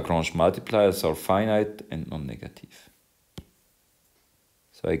these Lagrange multipliers are finite and non-negative.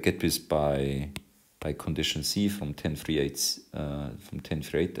 So I get this by condition C from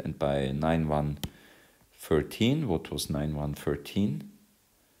 10.38 and by 9.1.13. What was 9.1.13?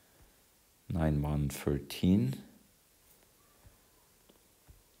 9.1.13.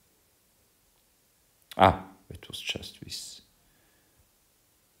 It was just this.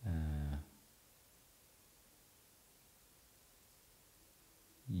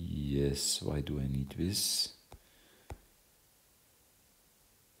 Yes, why do I need this?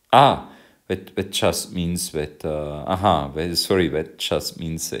 That just means that, sorry, that just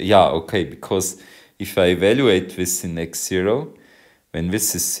means, okay, because if I evaluate this in x0, when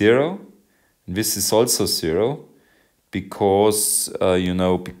this is 0, and this is also 0, because, okay,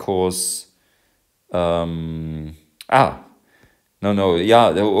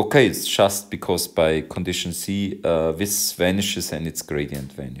 it's just because by condition C, this vanishes and its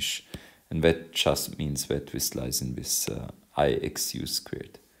gradient vanish. And that just means that this lies in this IXU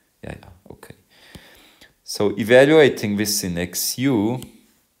squared. Okay. So evaluating this in XU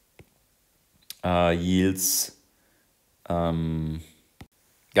yields, and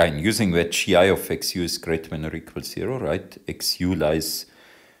using that GI of XU is greater than or equal 0, right? XU lies,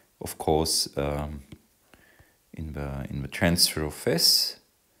 of course, in the transfer of S,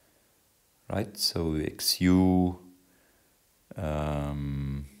 right? So XU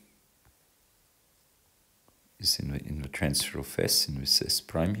is in the transfer of S in this S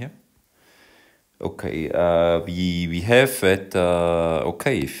prime here. Okay, we have that,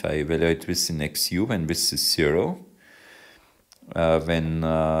 okay, if I evaluate this in XU when this is 0, when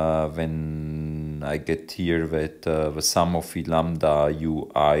I get here that the sum of the lambda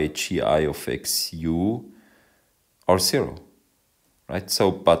ui gi of xu are 0, right?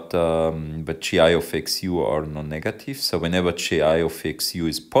 So, but gi of xu are non-negative. So whenever gi of xu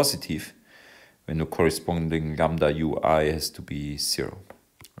is positive, then the corresponding lambda ui has to be 0,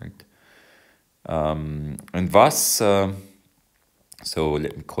 right? And thus, so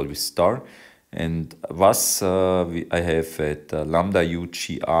let me call this star. And thus, I have that lambda u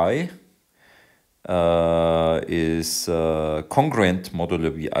gi is congruent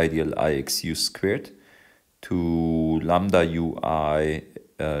modulo the ideal ixu squared to lambda ui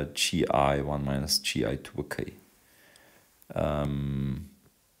gi 1 minus gi to the k.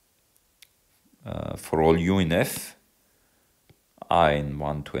 For all u in F, I in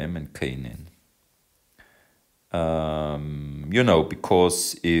 1 to M and K in N.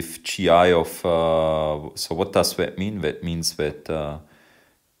 Because if gi of, so what does that mean? That means that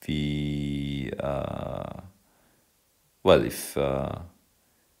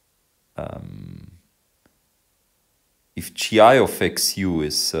if gi of xu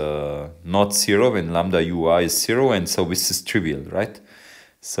is not 0, when lambda ui is 0, and so this is trivial, right?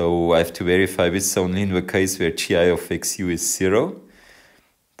 So I have to verify this only in the case where gi of xu is 0.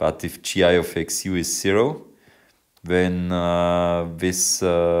 But if gi of xu is 0, then when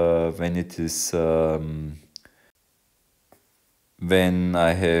it is when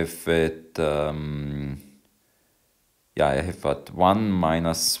I have it I have what 1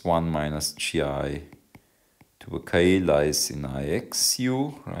 minus 1 minus gi to the k lies in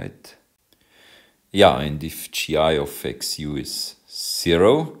ixu, right? Yeah, and if gi of xu is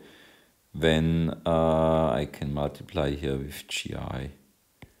 0, then I can multiply here with gi,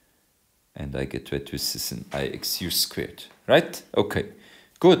 and I get that this is an ixu squared, right? Okay,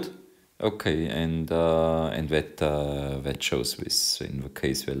 good. Okay, and that shows this in the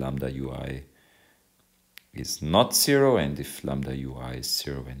case where lambda ui is not 0, and if lambda ui is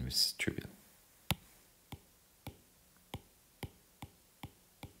 0, then this is trivial.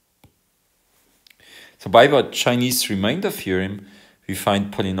 So by the Chinese remainder theorem, we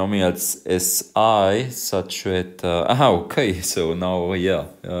find polynomials Si such that okay, so now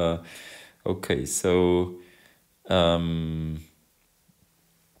okay, so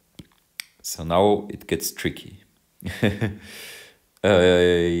so now it gets tricky.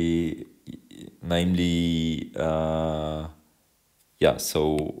 Namely,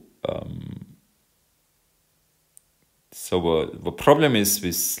 so the problem is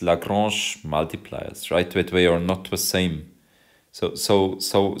with Lagrange multipliers, right? That they are not the same. So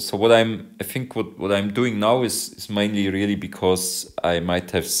what I think what I'm doing now is mainly really because I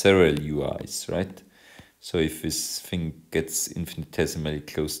might have several UIs, right? So if this thing gets infinitesimally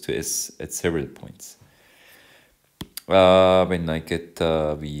close to S at several points, when I get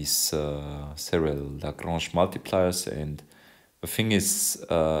these several Lagrange multipliers, and the thing is,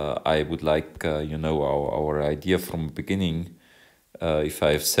 I would like our idea from the beginning. If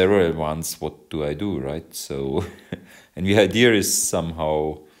I have several ones, what do I do, right? So, and the idea is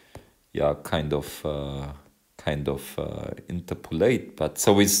somehow, kind of interpolate. But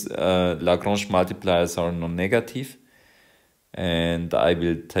so with Lagrange multipliers are non-negative, and I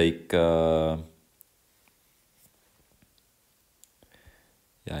will take.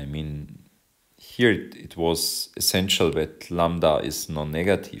 I mean, here it was essential that lambda is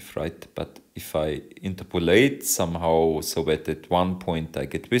non-negative, right? But if I interpolate somehow so that at one point I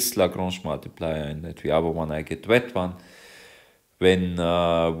get this Lagrange multiplier and at the other one I get that one, then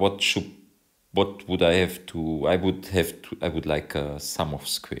what would I have to? I would like a sum of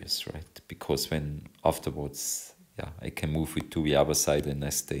squares, right? Because then afterwards, I can move it to the other side and I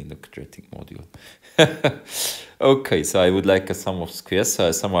stay in the quadratic module. Okay, so I would like a sum of squares.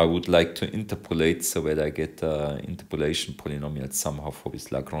 So somehow I would like to interpolate so that I get interpolation polynomials somehow for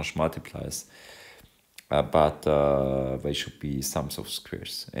these Lagrange multipliers. But they should be sums of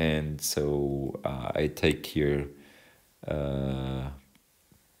squares. And so I take here,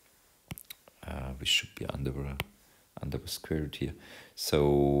 we should be under the square root here.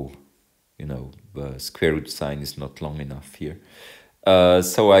 So, the square root sign is not long enough here.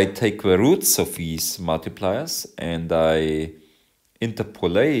 So I take the roots of these multipliers and I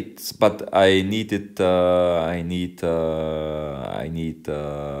interpolate, but I need to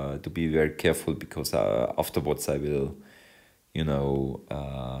be very careful because afterwards I will,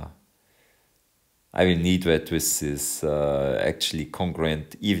 I will need that this is actually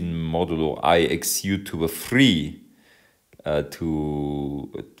congruent even modulo ixu to the 3 to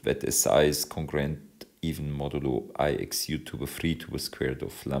that Si is congruent even modulo ixu to the 3 to the square root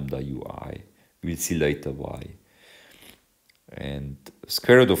of lambda ui. We'll see later why. And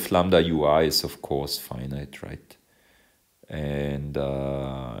square root of lambda ui is of course finite, right? And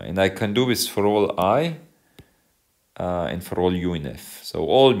I can do this for all I and for all u in f. So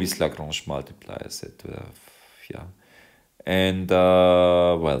all these Lagrange multipliers and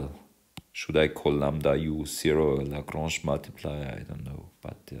well, should I call lambda u 0 a Lagrange multiplier? I don't know,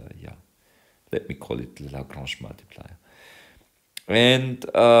 but let me call it Lagrange multiplier. And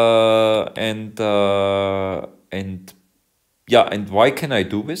why can I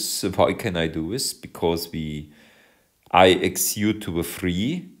do this? Why can I do this? Because the ixu to the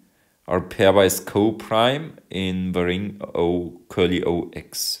 3 are pairwise co-prime in the ring O curly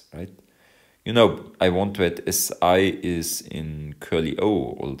OX, right? I want that Si is in curly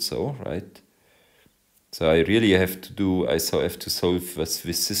O also, right? So I really have to have to solve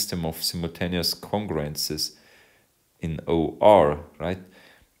this system of simultaneous congruences in OR, right?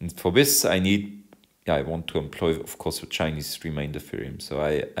 And for this I need, I want to employ, of course, the Chinese remainder theorem. So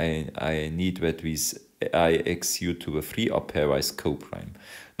I need that these ixu to the 3 are pairwise coprime.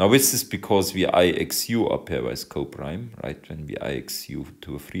 Now this is because the ixu are pairwise coprime, right? When the ixu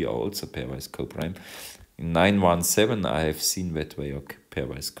to the 3 are also pairwise coprime. In 917 I have seen that they are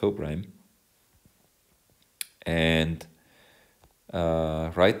pairwise coprime. And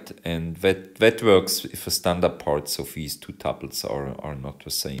right, and that works if the standard parts of these two tuples are not the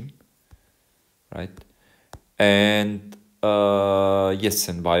same, right? And yes,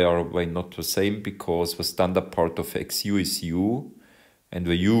 and why are they not the same? Because the standard part of xu is u, and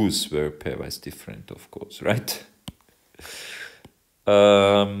the u's were pairwise different, of course, right?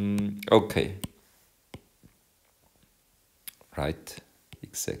 Okay. Right,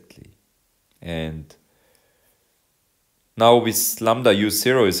 exactly. And now with lambda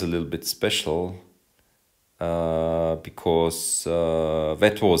u0 is a little bit special because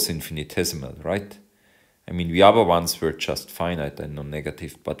that was infinitesimal, right? I mean, the other ones were just finite and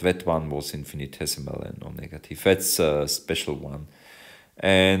non-negative, but that one was infinitesimal and non-negative. That's a special one.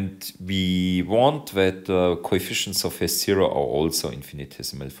 And we want that coefficients of S0 are also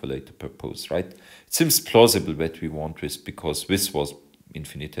infinitesimal for later purpose, right? It seems plausible that we want this because this was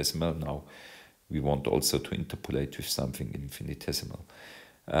infinitesimal. Now we want also to interpolate with something infinitesimal.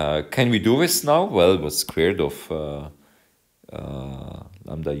 Can we do this now? Well, the square root of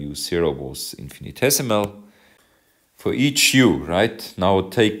lambda u0 was infinitesimal for each u, right? Now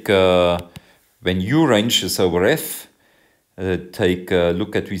take, when u ranges over f, take a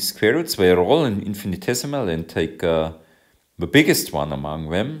look at these square roots. They are all infinitesimal, and take the biggest one among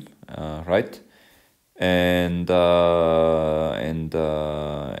them, right? And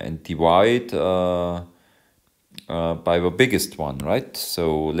divide by the biggest one, right?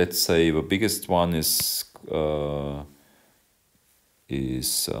 So let's say the biggest one is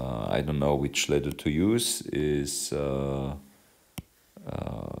I don't know which letter to use, is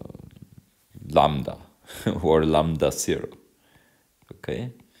lambda or lambda 0.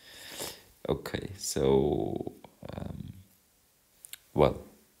 Okay. Okay. So well,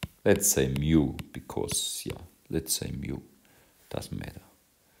 let's say mu, because yeah, let's say mu, doesn't matter.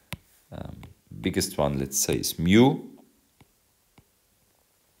 Biggest one, let's say, is mu.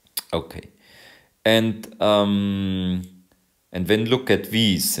 Okay, and then look at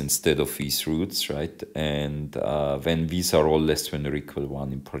these instead of these roots, right? And when these are all less than or equal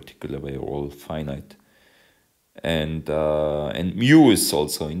 1, in particular, they are all finite. And mu is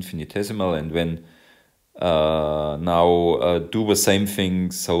also infinitesimal, and when now do the same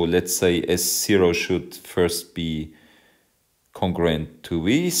thing. So let's say S0 should first be congruent to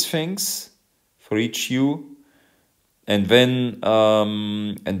these things for each u, and then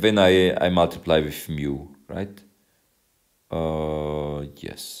I multiply with mu, right?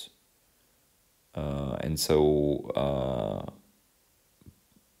 Yes. And so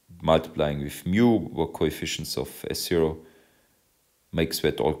multiplying with mu, the coefficients of S0, makes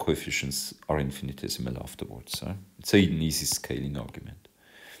that all coefficients are infinitesimal afterwards. It's an easy scaling argument.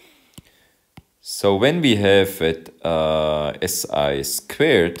 So when we have that Si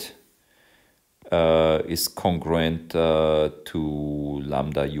squared is congruent to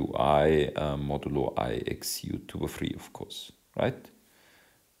lambda ui modulo I xu to the 3, of course, right?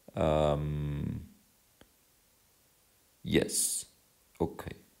 Yes,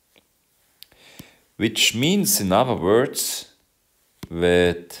 okay. Which means, in other words,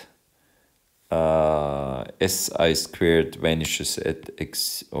 that Si squared vanishes at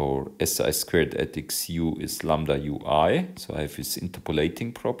x, or Si squared at xu is lambda ui. So I have this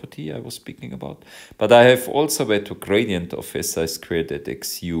interpolating property I was speaking about. But I have also that the gradient of Si squared at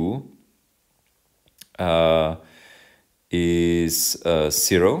xu is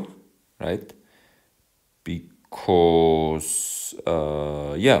 0, right? Because,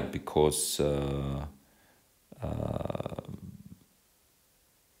 yeah, because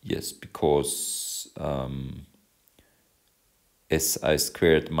yes, because Si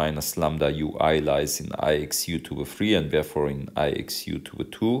squared minus lambda ui lies in Ixu to the 3, and therefore in Ixu to the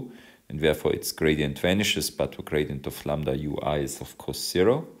 2, and therefore its gradient vanishes, but the gradient of lambda ui is of course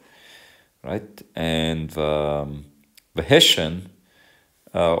 0, right? And the Hessian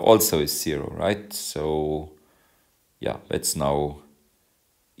also is 0, right? So yeah, that's now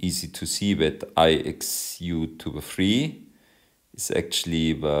easy to see that Ixu to the 3 is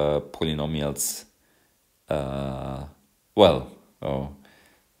actually the polynomials,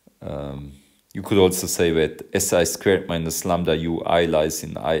 you could also say that Si squared minus lambda ui lies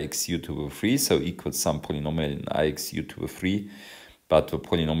in Ixu to the 3, so equals some polynomial in Ixu to the 3, but the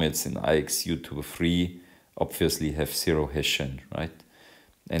polynomials in Ixu to the 3 obviously have 0 Hessian, right?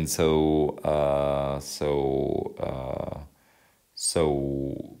 And so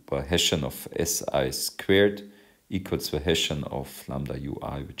So the Hessian of Si squared equals the Hessian of lambda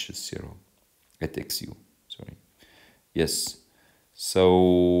ui, which is 0 at xu. Sorry. Yes.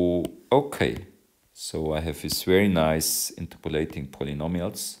 So, okay. So I have this very nice interpolating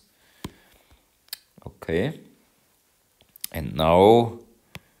polynomials. Okay. And now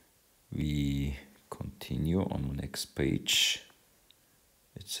we continue on the next page.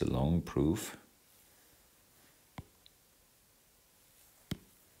 It's a long proof.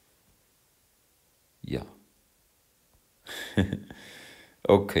 Yeah.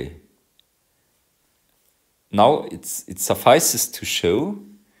 Okay. Now it suffices to show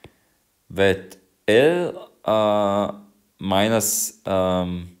that L minus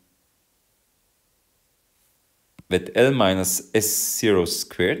S0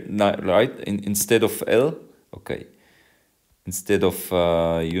 squared, right? Instead of L, okay. Instead of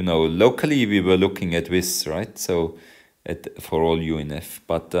locally we were looking at this, right? So for all U in F,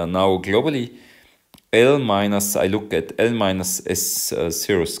 but now globally, I look at L minus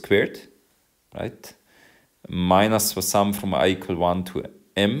S0 squared, right? Minus the sum from I equal 1 to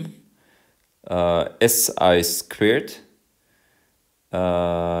M, Si squared,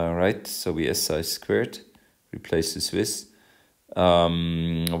 right? So we Si squared replaces this.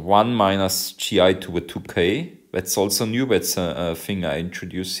 1 minus Gi to the 2k, that's also new, that's a thing I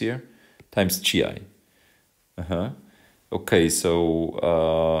introduce here, times Gi. Okay, so,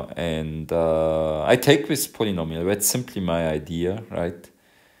 I take this polynomial, that's simply my idea, right?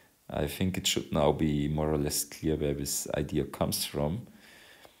 I think it should now be more or less clear where this idea comes from.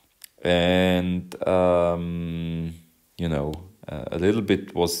 And, a little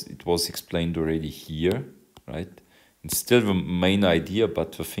bit was explained already here, right? It's still the main idea,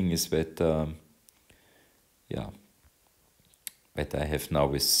 but the thing is that, that I have now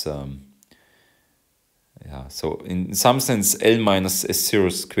this, so in some sense, L minus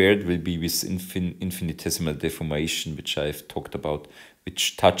S0 squared will be this infinitesimal deformation, which I've talked about,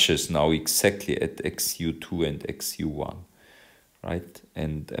 which touches now exactly at xu2 and xu1, right?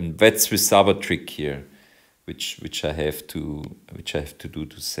 And that's this other trick here, which I have to do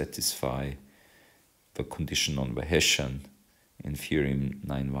to satisfy the condition on the Hessian in theorem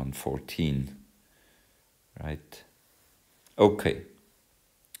 9114, right? Okay.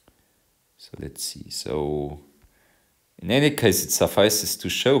 So let's see. So in any case, it suffices to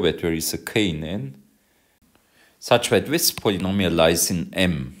show that there is a k in n, such that this polynomial lies in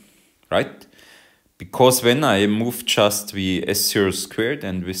M, right? Because when I move just the S0 squared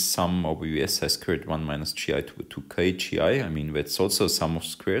and with sum over the Si squared 1 minus Gi to the 2k Gi, I mean, that's also a sum of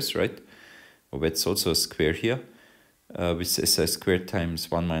squares, right? Or that's also a square here. With Si squared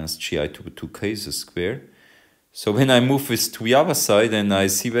times 1 minus Gi to the 2k is a square. So when I move this to the other side, and I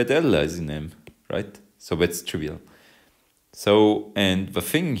see that L lies in M, right? So that's trivial. So, and the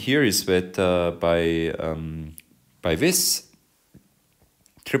thing here is that by this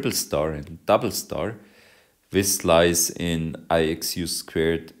triple star and double star, this lies in IXU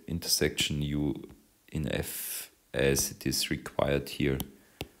squared intersection U in F, as it is required here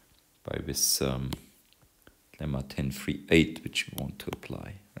by this lemma 10.3.8, which we want to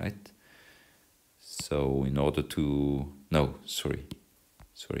apply, right? So in order to, no, sorry,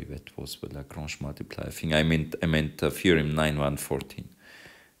 that was the Lagrange multiplier thing. I meant theorem 9114,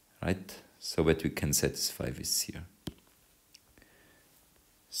 right? So that we can satisfy this here.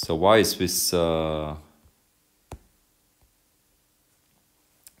 So why is this? So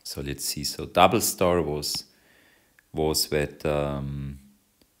let's see. So double star was that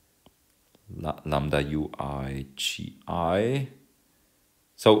lambda ui gi.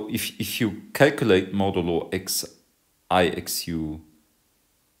 So if you calculate modulo xu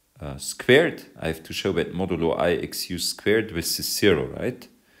squared, I have to show that modulo xu squared, this is 0, right?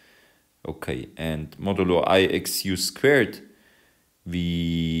 Okay, and modulo xu squared,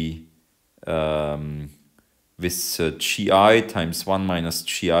 we with gi times 1 minus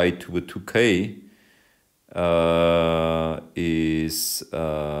gi to the 2k is,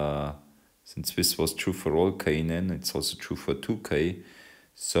 since this was true for all k in n, it's also true for 2k.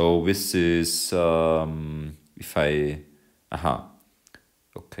 So this is, if I,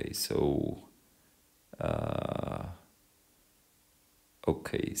 okay, so,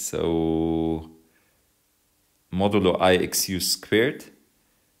 modulo ixu squared,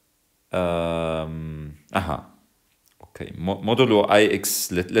 okay, modulo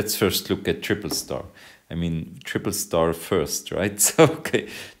ix, let's first look at triple star. I mean, triple star first, right? So, okay,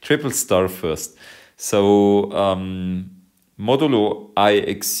 triple star first. So, modulo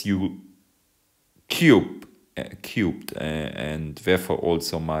ixu cubed, and therefore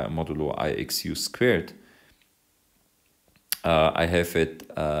also my modulo ixu squared I have it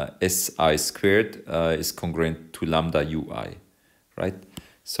si squared is congruent to lambda ui, right?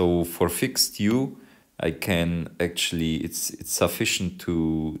 So for fixed u, I can actually, it's sufficient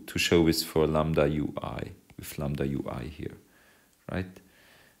to show this for lambda ui, with lambda ui here, right?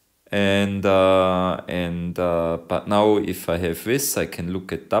 And but now if I have this, I can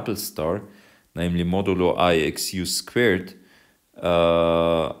look at double star, namely modulo I x u squared,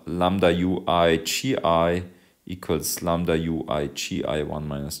 lambda ui chi equals lambda ui chi 1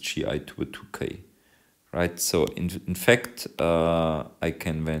 minus chi to the 2k, right? So in fact, I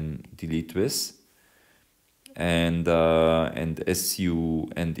can then delete this, and su,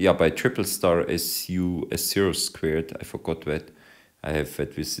 and yeah, by triple star su s0 squared, I forgot that. I have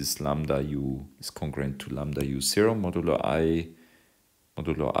that this is lambda u is congruent to lambda u0 modulo I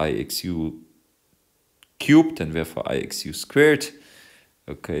xu cubed, and therefore I xu squared.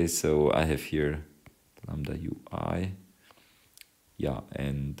 Okay, so I have here lambda ui. Yeah,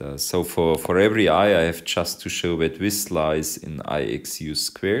 and so for every I have just to show that this lies in I xu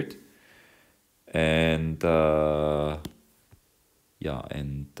squared. And yeah,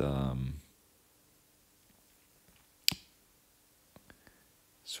 and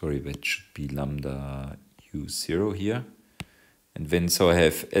sorry, that should be lambda u0 here. And then so I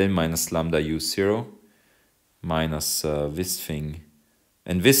have L minus lambda u0 minus this thing.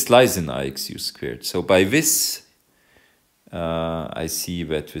 And this lies in ixu squared. So by this, I see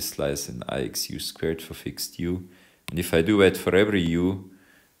that this lies in ixu squared for fixed u. And if I do that for every u,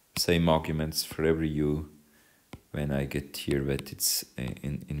 same arguments for every u, when I get here that it's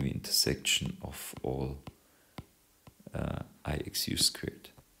in the intersection of all ixu squared.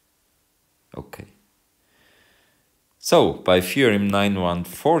 Okay. So by theorem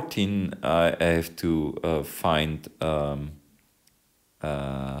 9114, I have to find,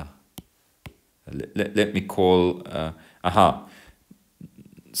 let me call,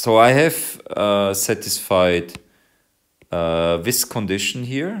 so I have satisfied this condition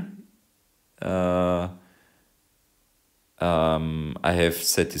here. I have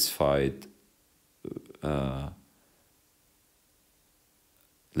satisfied,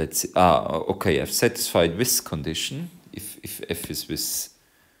 let's see, okay, I've satisfied this condition. If f is this,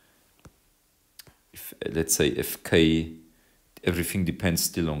 if let's say if k, everything depends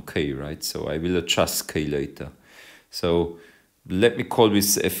still on k, right? So I will adjust k later. So let me call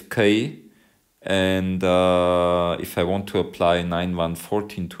this fk, and if I want to apply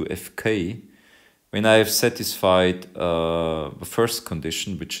 9114 to fk, when I have satisfied the first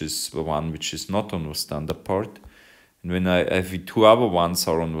condition, which is the one which is not on the standard part, and when I have the two other ones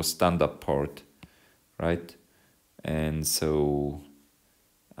are on the standard part, right? And so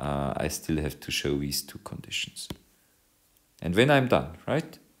I still have to show these two conditions. And when I'm done,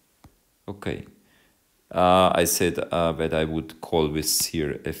 right? Okay. I said that I would call this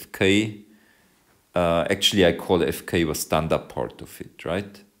here fk. Actually, I call fk the standard part of it,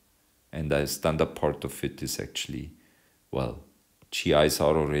 right? And the standard part of it is actually, well, GIs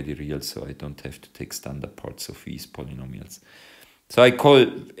are already real, so I don't have to take standard parts of these polynomials. So I call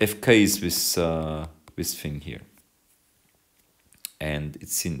fk is this thing here. And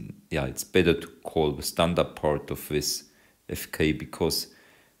it's it's better to call the standard part of this fk, because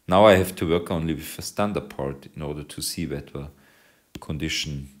now I have to work only with the standard part in order to see that the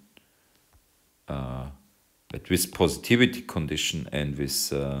condition, that this positivity condition and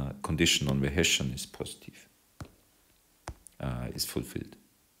this condition on the Hessian is positive, is fulfilled.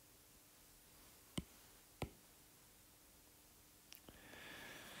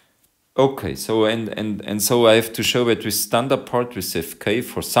 Okay, so and so I have to show that with standard part with fk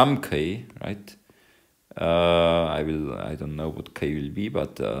for some k, right? I don't know what k will be,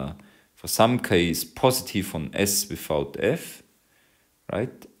 but for some k is positive on S without F,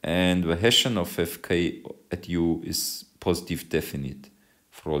 right? And the Hessian of fk at u is positive definite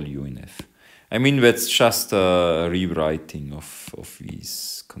for all u in F. I mean, that's just a rewriting of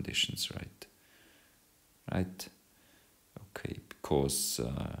these conditions, right? Right? Okay, because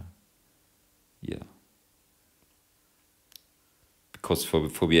yeah. Because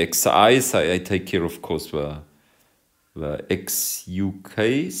for the xi's, I take care, of course, the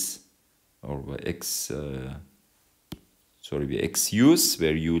xuk's, or the the xu's,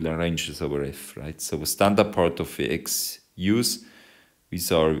 where u ranges over f, right? So the standard part of the xu's,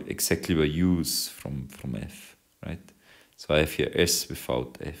 these are exactly the u's from f, right? So I have here s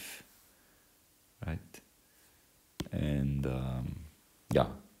without f, right? And yeah.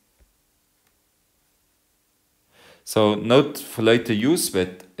 So note for later use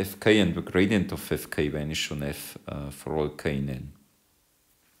that fk and the gradient of fk vanish on f for all k in n,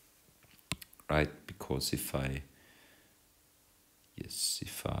 right? Because if I yes,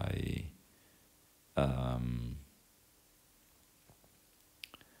 if I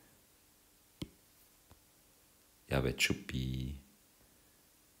yeah, that should be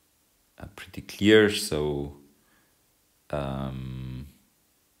pretty clear. So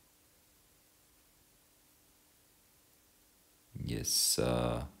yes,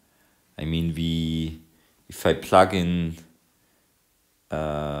 I mean, if I plug in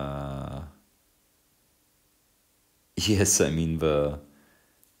yes, I mean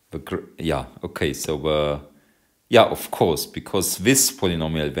yeah, okay, so yeah, of course, because this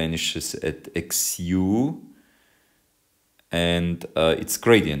polynomial vanishes at xu, and its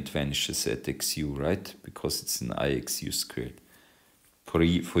gradient vanishes at xu, right? Because it's an ixu squared for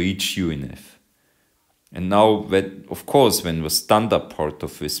each u in f. And now, of course, when the standard part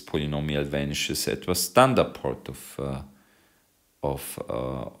of this polynomial vanishes at the standard part of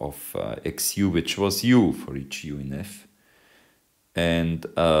xu, which was u for each u in f, and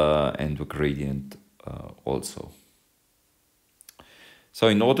the gradient also. So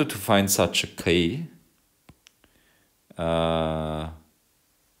in order to find such a k,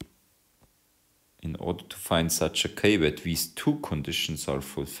 that these two conditions are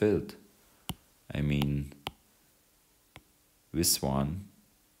fulfilled, I mean this one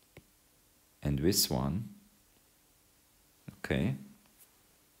and this one, okay,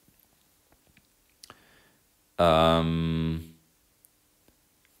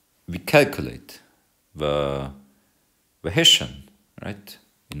 we calculate the Hessian, right,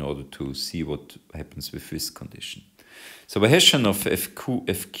 in order to see what happens with this condition. So the Hessian of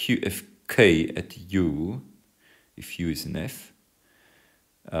fk at u, if u is in f,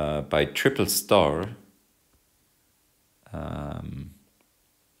 by triple star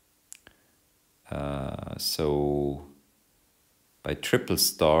so by triple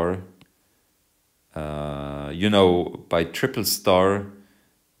star, by triple star,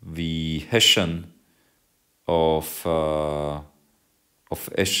 the Hessian of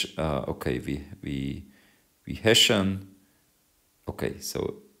okay, the Hessian, okay,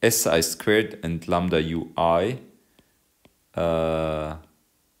 so si squared and lambda ui.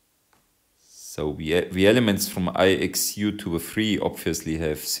 So the elements from ixu to the 3 obviously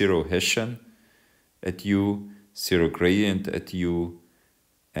have 0 Hessian at u, 0 gradient at u,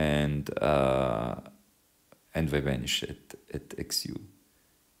 and they vanish at xu,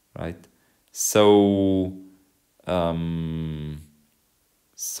 right? So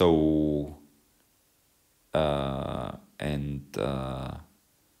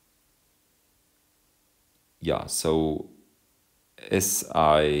yeah, so si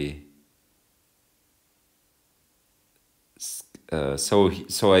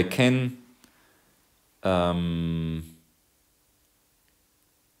so I can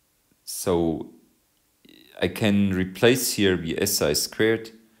so I can replace here the si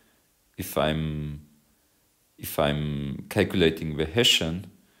squared if I'm calculating the Hessian.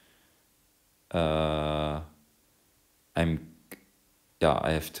 I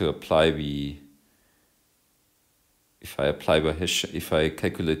have to apply the, if I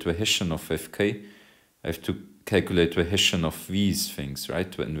calculate the Hessian of fk, I have to calculate the Hessian of these things,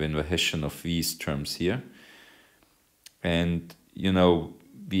 right? When the Hessian of these terms here. And,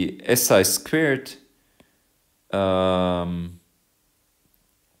 the si squared,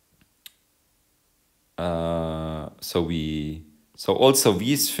 so also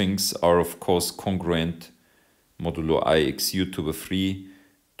these things are of course congruent modulo ixu to the 3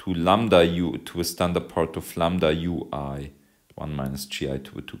 to lambda u, to a standard part of lambda ui 1 minus gi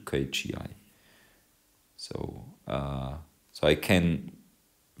to the 2k gi. So I can,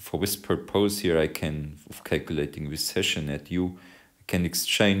 for this purpose here, I can, of calculating this Hessian at u, I can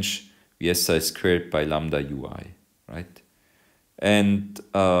exchange the si squared by lambda ui, right? And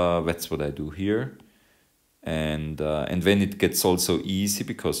that's what I do here. And then it gets also easy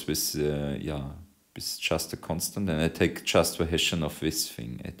because this is just a constant, and I take just the Hessian of this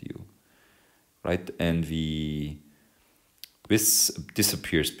thing at u, right? And this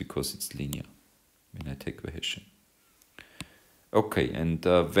disappears because it's linear when I take the Hessian. Okay, and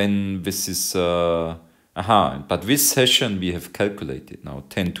when this is but this Hessian we have calculated now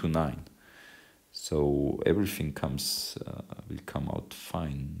 10 to 9, so everything will come out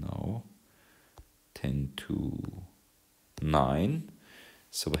fine now. 10 to 9.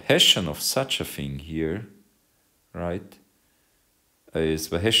 So the Hessian of such a thing here, right, is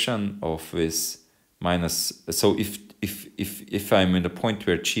the Hessian of this minus. So if I'm in the point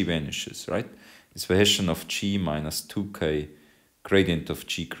where g vanishes, right, it's the Hessian of g minus 2k gradient of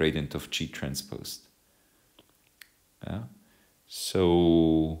g transposed. Yeah.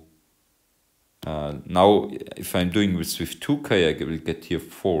 So now if I'm doing this with 2k, I will get here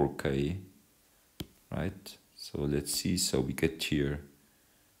 4k, right? So let's see, so we get here,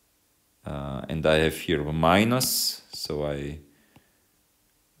 and I have here a minus, so I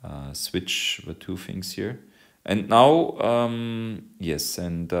switch the two things here. And now, yes,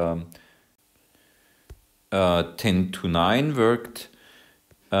 and 10 to 9 worked.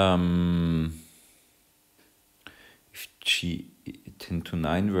 If 10 to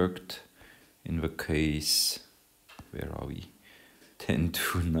 9 worked in the case, where are we? 10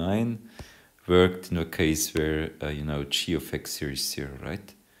 to 9 worked in the case where, you know, g of x here is 0,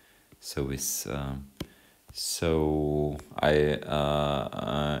 right? So it's, so I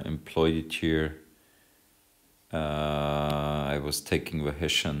employed it here. I was taking the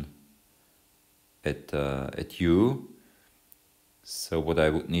Hessian at u. So what I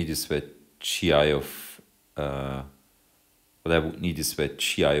would need is that gi of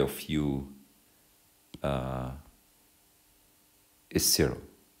u is 0,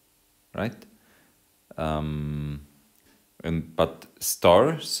 right? But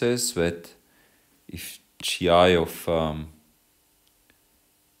star says that if gi of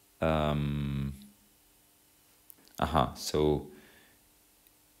so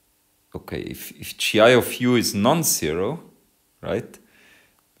okay, if gi of u is non-zero, right,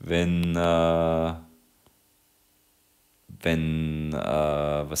 then the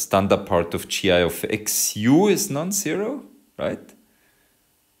standard part of gi of xu is non-zero, right?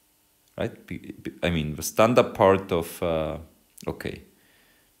 Right? I mean, the standard part of okay,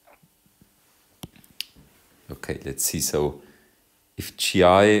 let's see. So if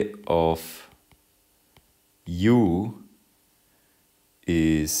gi of u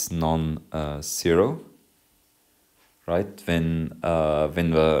is non-zero, right?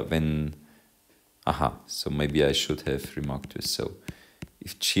 So maybe I should have remarked this. So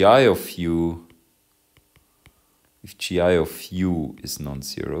if gi of u is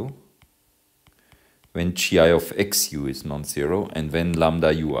non-zero, when gi of xu is non-zero, and when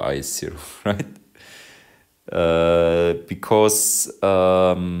lambda ui is 0, right? Because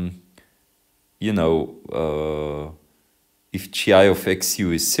you know, if gi of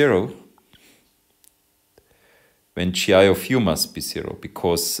xu is 0, then gi of u must be 0,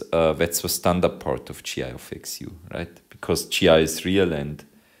 because that's the standard part of gi of xu, right? Because gi is real and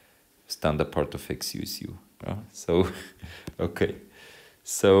standard part of xu is u. So, okay.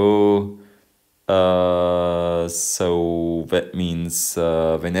 So, so that means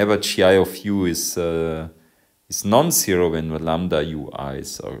whenever gi of u is non-zero, when the lambda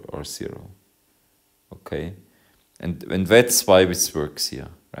ui's are 0. Okay, and that's why this works here,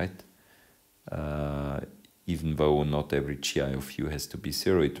 right? Even though not every gi of u has to be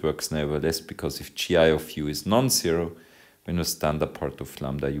 0, it works nevertheless, because if gi of u is non-zero, then the standard part of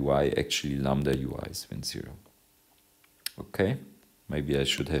lambda ui, actually lambda ui is then 0. Okay, maybe I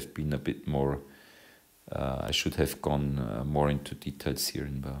should have been a bit more, I should have gone more into details here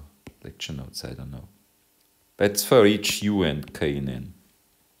in the lecture notes, I don't know. That's for each u and k in n.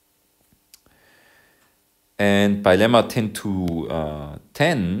 And by lemma 10 to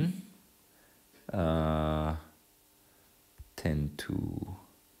 10, 10 to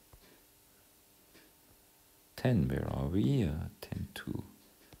 10, where are we? 10 to,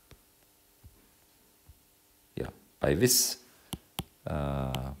 yeah, by this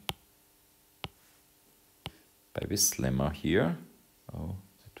lemma here. Oh,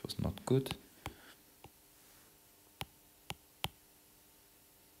 that was not good.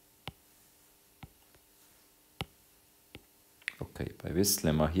 Okay, by this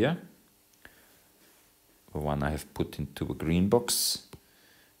lemma here, the one I have put into the green box.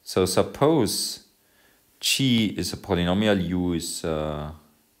 So suppose g is a polynomial, u is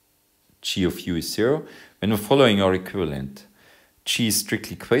g of u is 0, when the following are equivalent. G is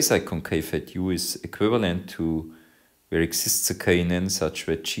strictly quasi-concave at u is equivalent to where exists a k in n such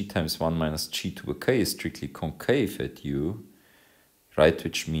that g times 1 minus g to the k is strictly concave at u, right?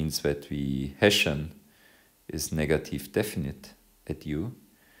 Which means that the Hessian is negative definite at u,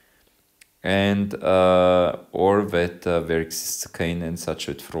 and or that there exists a k in n such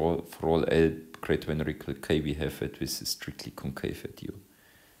that for all L greater than or equal to k we have that this is strictly concave at u.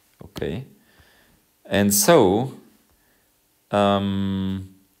 Okay, and so we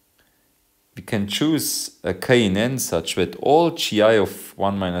can choose a k in n such that all gi of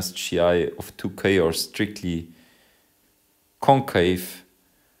 1 minus gi of 2k are strictly concave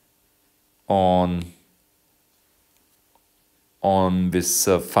on this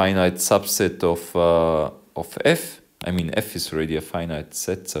finite subset of f. I mean, f is already a finite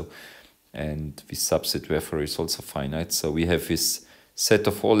set, so, and this subset therefore is also finite. So we have this set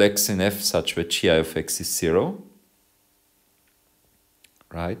of all x in f such that gi of x is 0,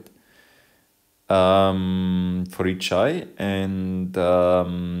 right? For each I, and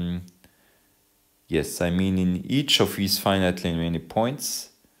yes, I mean in each of these finitely many points,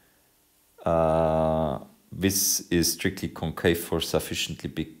 this is strictly concave for sufficiently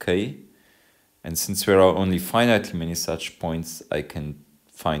big k, and since there are only finitely many such points, I can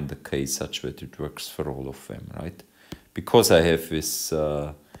find the k such that it works for all of them, right? Because I have this,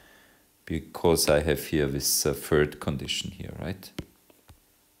 because I have here this third condition here, right?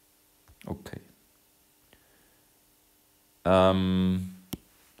 Okay.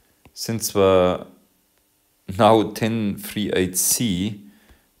 Since we're now 1038c,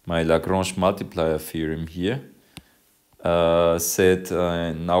 my Lagrange multiplier theorem here said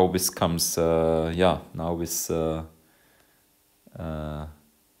now this comes, now this, so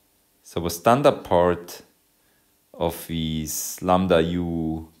the standard part of these lambda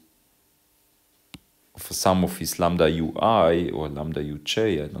u, of a sum of these lambda ui or lambda uj,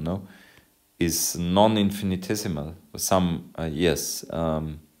 I don't know, is non-infinitesimal. Some, yes.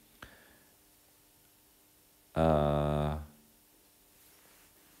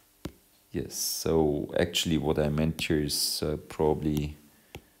 Yes, so actually what I meant here is probably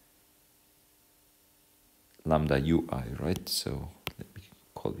lambda ui, right? So let me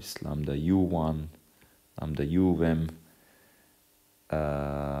call this lambda u1, lambda u-vem.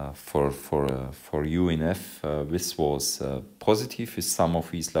 For u in f, this was positive. With some of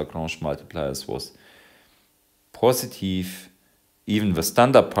these Lagrange multipliers was positive. Even the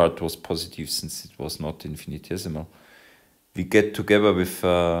standard part was positive since it was not infinitesimal. We get together with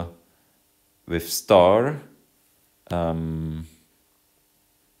star. We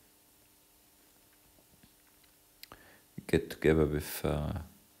get together with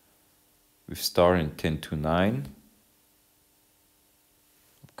star in 10 to 9.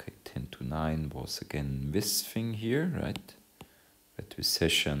 Okay, 10 to 9 was again this thing here, right? That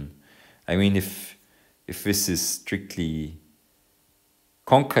recession. I mean, if this is strictly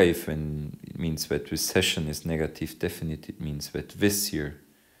concave, and it means that recession is negative definite, it means that this here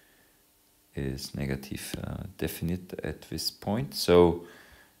is negative definite at this point. So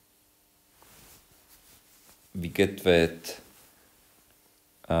we get that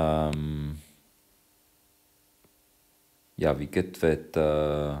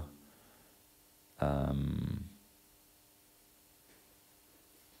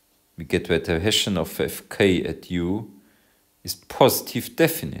we get that the Hessian of fk at u is positive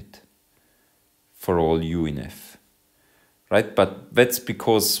definite for all u in f, right? But that's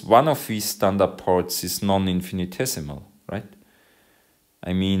because one of these standard parts is non-infinitesimal, right?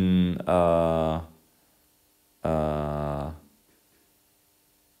 I mean,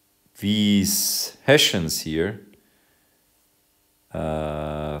 these Hessians here,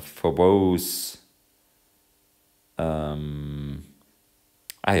 for those,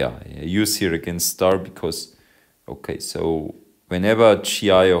 I use here again star because, okay, so whenever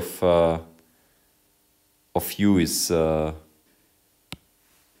gi of u is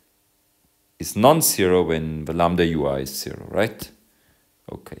non-zero, when the lambda ui is 0, right?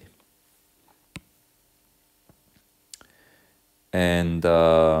 Okay. And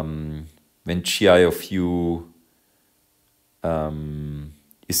when gi of u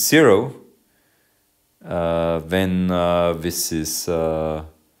is 0, then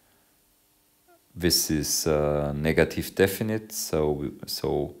this is negative definite.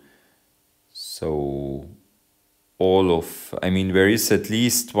 So all of, I mean, there is at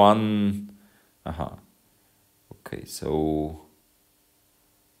least one. Okay, so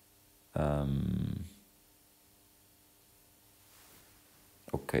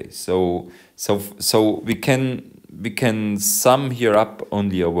okay, so we can sum here up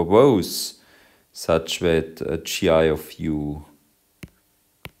only over those such that gi of u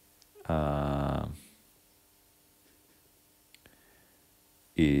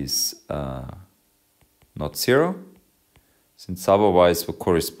is not 0, since otherwise the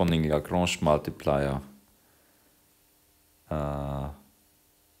corresponding Lagrange multiplier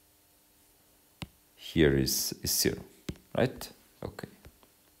here is 0, right? Okay.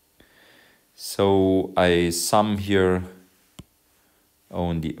 So I sum here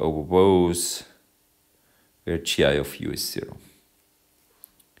only over those where gi of u is 0.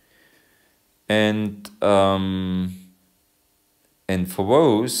 And for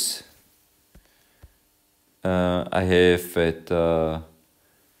those, I have that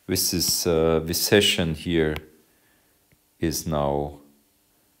this Hessian here is now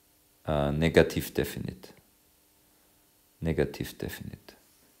negative definite. Negative definite.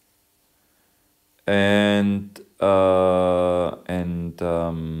 And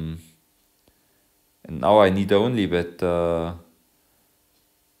now I need only that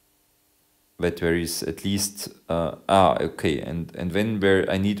that there is at least okay, and when where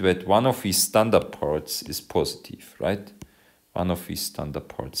I need that one of these standard parts is positive, right? One of these standard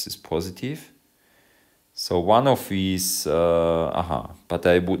parts is positive. So one of these but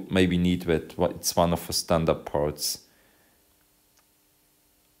I would maybe need that it's one of the standard parts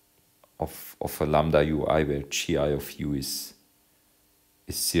of a lambda ui where gi of u is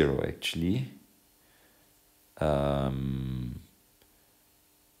 0 actually.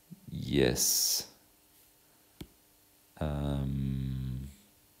 Yes.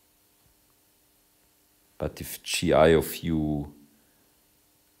 But if gi of u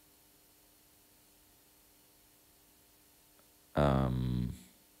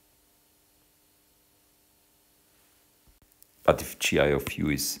but if gi of u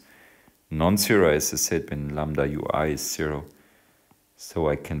is non-zero, as I said, when lambda ui is 0, so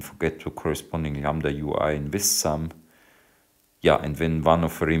I can forget the corresponding lambda ui in this sum. Yeah, and when one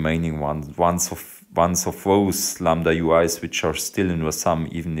of the remaining ones of those lambda ui's which are still in the sum,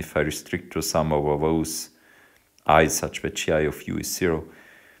 even if I restrict the sum over those I such that gi of u is 0,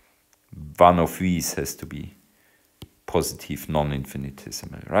 one of these has to be positive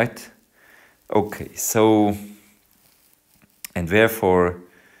non-infinitesimal, right? Okay, so, and therefore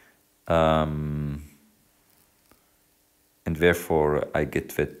I get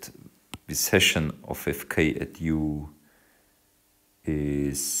that this Hessian of fk at u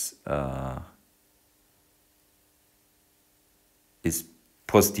is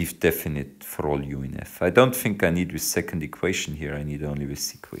positive definite for all u in f. I don't think I need this second equation here, I need only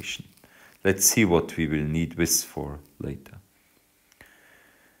this equation. Let's see what we will need this for later.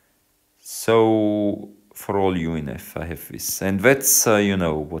 So for all u in f I have this, and that's you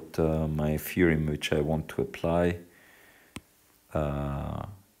know what my theorem which I want to apply.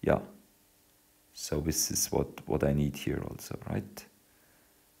 Yeah, so this is what I need here also, right?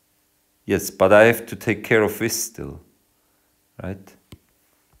 Yes, but I have to take care of this still, right?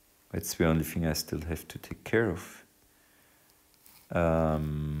 That's the only thing I still have to take care of.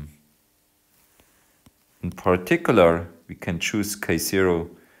 In particular, we can choose k0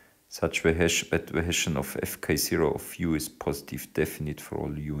 such that the Hessian of fk0 of u is positive definite for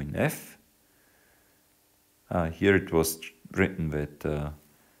all u in f. Here it was written that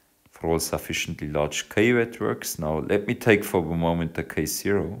for all sufficiently large k that works. Now let me take for the moment the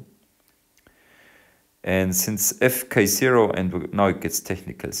k0. And since fk0 and now it gets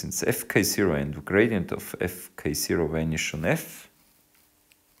technical, since fk0 and the gradient of fk0 vanish on f,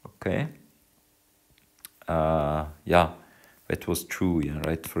 okay, yeah, that was true, yeah,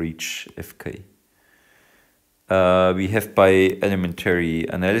 right, for each fk. We have by elementary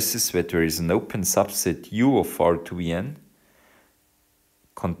analysis that there is an open subset U of R to Vn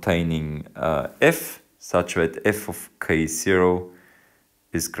containing f such that f of k0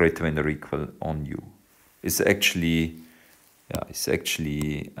 is greater than or equal on U. It's actually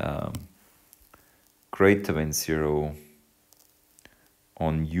greater than 0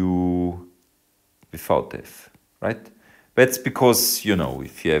 on U without f, right? That's because, you know,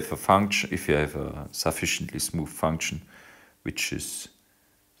 if you have a function, if you have a sufficiently smooth function which is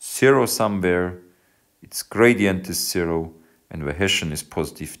 0 somewhere, its gradient is 0, and the Hessian is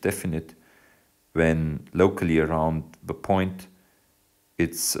positive definite, when locally around the point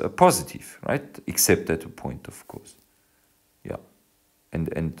it's positive, right? Except at a point, of course. Yeah.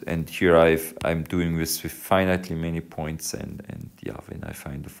 And here I'm doing this with finitely many points, and yeah, when I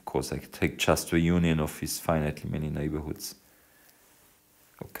find, of course, I take just the union of these finitely many neighborhoods.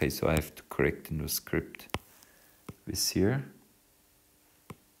 Okay, so I have to correct in the script this here,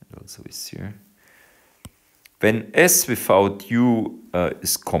 and also this here. When S without U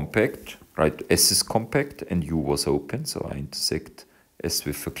is compact, right? S is compact and U was open, so I intersect S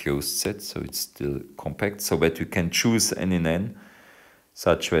with a closed set, so it's still compact, so that we can choose n in n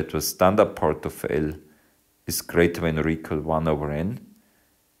such that the standard part of L is greater than or equal 1 over n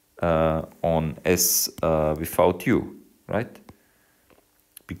on S without U, right?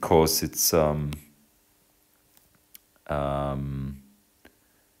 Because it's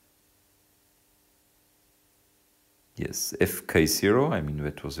yes, fk0, I mean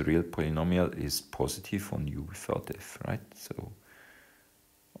that was a real polynomial, is positive on U without f, right? So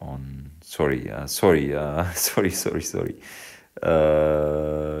on sorry.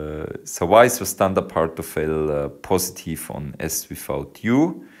 So why is the standard part of L positive on S without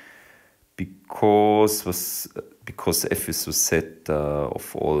U? Because F is the set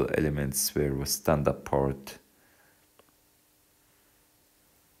of all elements where the standard part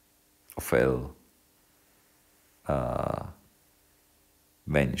of L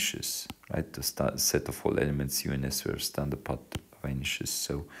vanishes, right? The set of all elements U and S where standard part vanishes.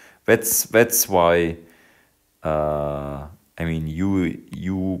 So that's why I mean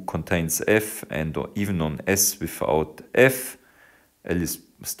U contains F, and even on S without F, L is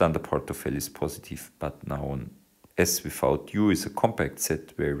standard part of L is positive, but now on S without U is a compact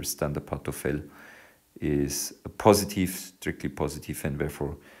set where the standard part of L is a positive, strictly positive, and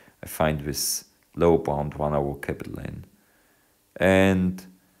therefore I find this lower bound 1 over capital N. And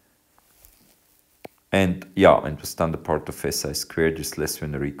yeah, and the standard part of Si squared is less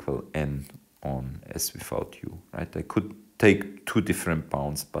than or equal N on S without U, right? I could take two different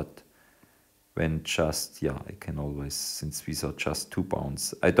bounds, but when just, yeah, I can always, since these are just two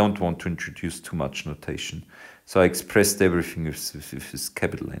bounds, I don't want to introduce too much notation. So I expressed everything with this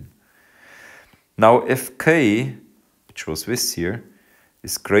capital N. Now Fk, which was this here,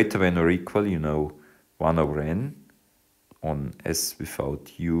 is greater than or equal, 1 over N on S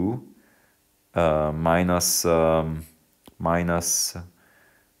without U, minus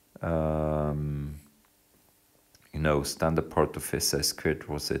standard part of Si squared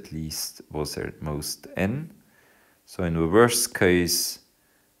was at most N. So in the worst case,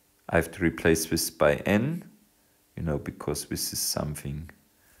 I have to replace this by N, because this is something,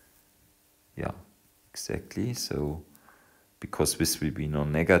 yeah, exactly. So because this will be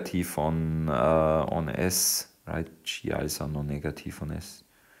non-negative on S, right? GIs are non-negative on S.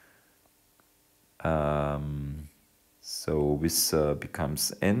 So this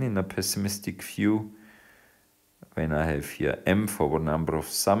becomes N in a pessimistic view. When I have here M for the number of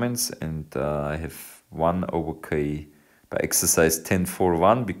summons, and I have 1 over K by exercise 10 for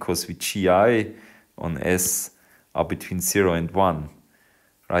 1, because the GI on S are between 0 and 1,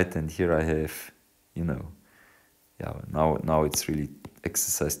 right? And here I have, yeah, now it's really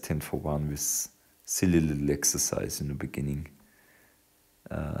exercise 10 for 1 with silly little exercise in the beginning.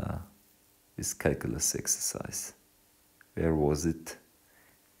 This calculus exercise. Where was it?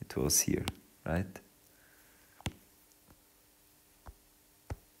 It was here, right?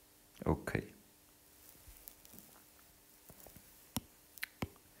 Okay.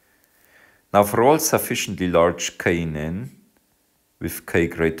 Now for all sufficiently large K in N, with K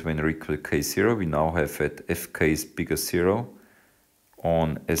greater than or equal to K0, we now have that Fk is bigger 0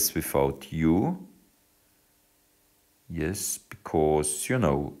 on S without U. Yes, because,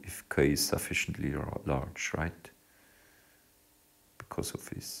 if K is sufficiently large, right? Because of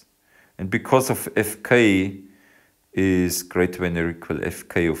this. And because of Fk is greater than or equal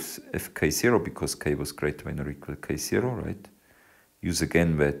Fk of Fk0, because K was greater than or equal to K0, right? Use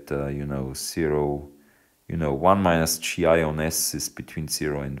again that, 0, 1 minus Gi on S is between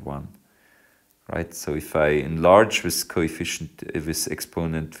 0 and 1, right? So if I enlarge this coefficient, this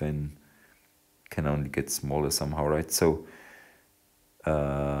exponent, then can only get smaller somehow, right? So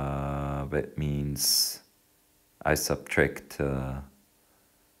that means I subtract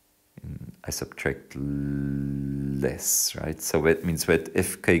less, right? So that means that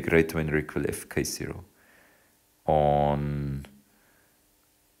Fk greater than or equal Fk0 on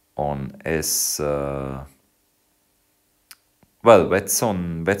S. Well, that's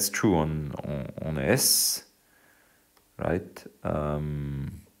true on S, right?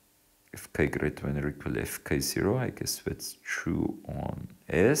 Fk greater than or equal Fk0, I guess that's true on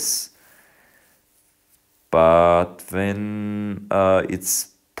S. But when it's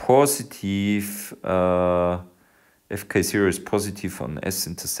positive, Fk0 is positive on S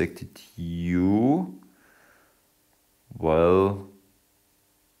intersected U, well,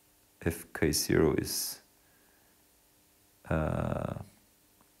 Fk0 is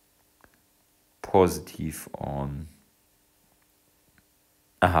positive on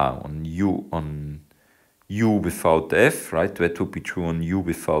U without F, right? That would be true on U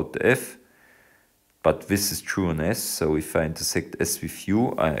without F, but this is true on S. So if I intersect S with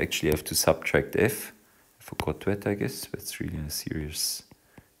U, I actually have to subtract F. I forgot that, I guess. That's really a serious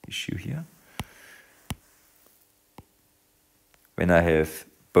issue here. When I have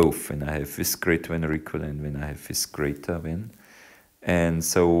both, when I have this greater than or equal, and when I have this greater than, and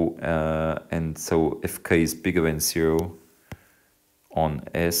so Fk is bigger than 0 on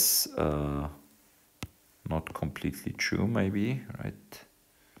S, not completely true, maybe, right?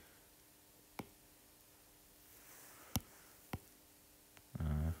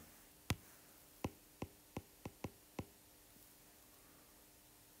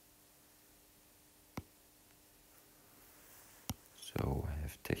 So I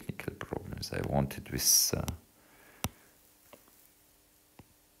have technical problems. I wanted this.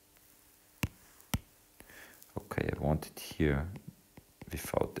 Okay, I want it here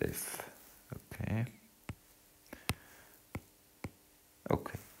without F. Okay.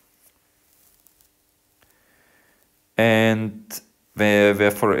 and where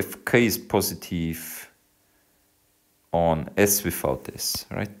fk is positive on S without S,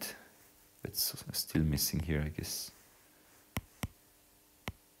 right? That's still missing here, I guess.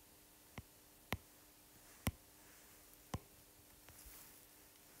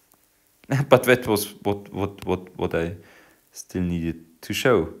 But that was what I still needed to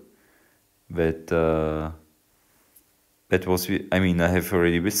show. That was, I mean, I have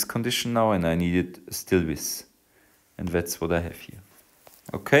already this condition now, and I needed still this, and that's what I have here.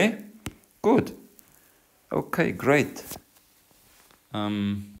 Okay, good. Okay, great.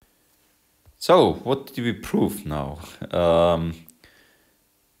 So what did we prove now?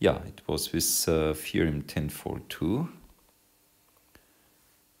 Yeah, it was this theorem 1042.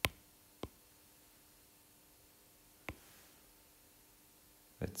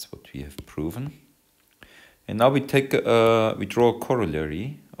 That's what we have proven. And now we draw a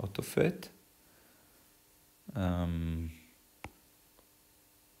corollary out of it.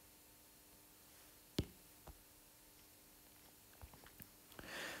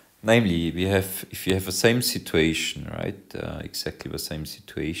 Namely, if you have the same situation, right? Exactly the same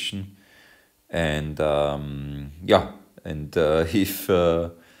situation, and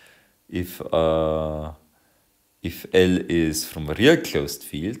if L is from a real closed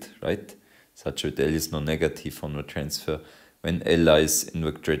field, right, such that L is non-negative on the transfer when L lies in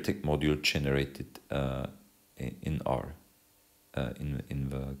the quadratic module generated in R, in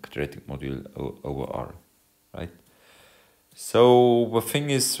the quadratic module over R, right? So the thing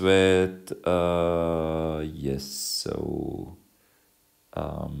is that yes, so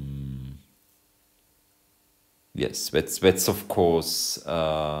yes, that's of course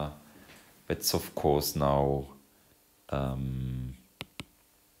now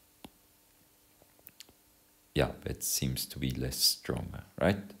yeah, that seems to be less stronger,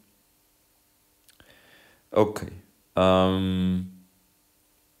 right? Okay.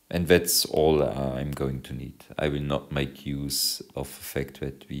 And that's all I'm going to need. I will not make use of the fact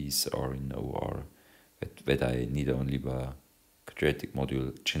that these are in OR, that I need only the quadratic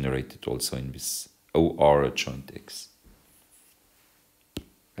module generated also in this OR adjoint X.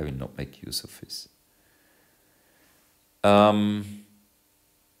 I will not make use of this.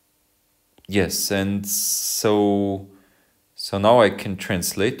 Yes, and so now I can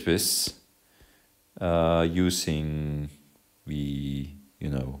translate this using the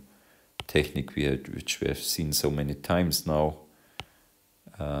technique which we have seen so many times now.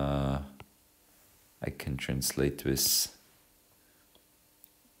 I can translate this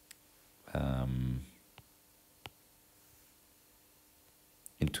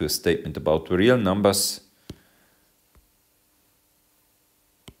into a statement about the real numbers.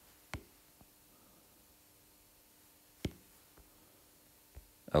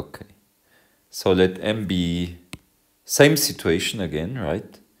 Okay, so let M be same situation again,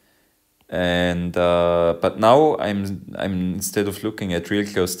 right? And but now I'm instead of looking at real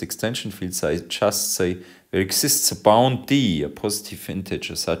closed extension fields, I just say there exists a bound D, a positive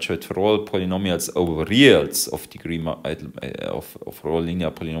integer, such that for all polynomials over reals of degree of all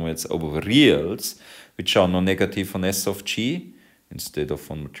linear polynomials over reals, which are non-negative on S of G instead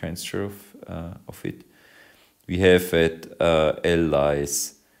of on the transfer of it, we have that L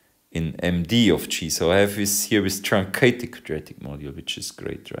lies in MD of G. So I have this here with truncated quadratic module, which is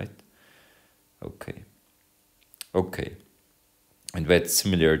great, right? Okay. Okay. And that's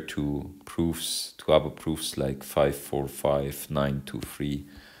similar to other proofs like 545, 923.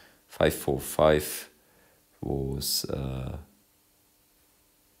 545 was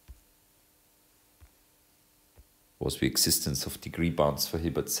the existence of degree bounds for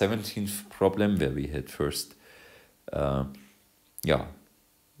Hilbert's 17th problem, where we had first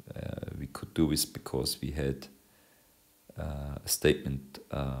we could do this because we had a statement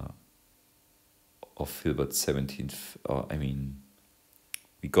of Hilbert's 17th,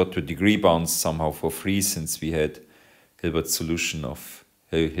 we got to degree bounds somehow for free, since we had Hilbert's solution of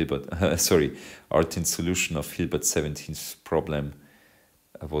Artin's solution of Hilbert's 17th problem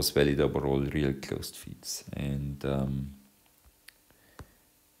was valid over all real closed fields, and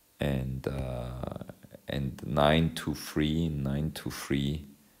 923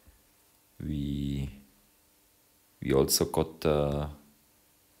 we also got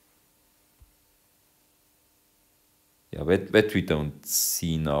that we don't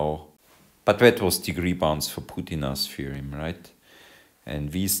see now, but that was degree bounds for Putina's theorem, right?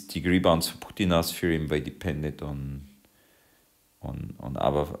 And these degree bounds for Putina's theorem, they depended on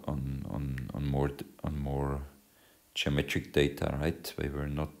more geometric data, right? They were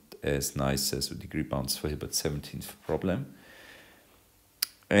not as nice as the degree bounds for Hilbert's 17th problem.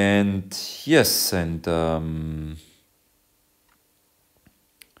 And yes, and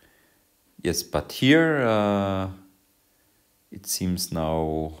Yes, but here it seems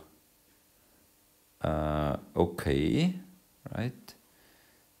now okay, right?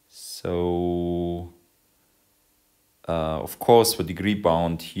 So of course, the degree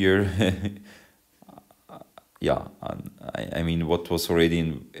bound here, yeah, I mean, what was already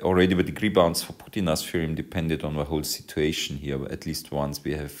the degree bounds for Putina's theorem depended on the whole situation here. At least once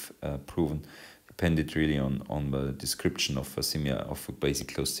we have proven, depended really on the description of a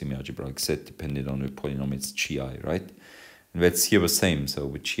basic closed semi-algebraic set, depended on the polynomials gi, right? And that's here the same. So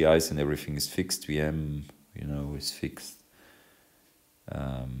with gi's and everything is fixed, Vm, is fixed.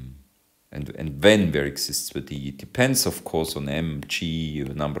 And when there exists the D, it depends, of course, on M, G,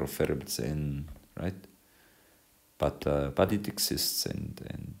 the number of variables N, right? But it exists, and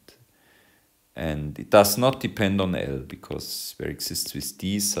it does not depend on L, because there exists with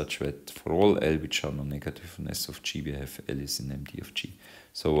D such that for all L which are non-negative on S of G, we have L is in MD of G.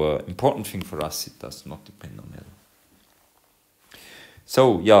 So important thing for us, it does not depend on L.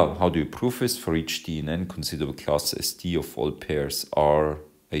 So yeah, how do you prove this? For each D in N, consider the class SD of all pairs R,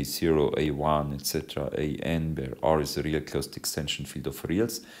 A0, A1, etc., AN, where R is a real closed extension field of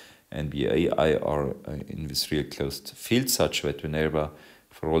reals, and the AI are in this real closed field, such that whenever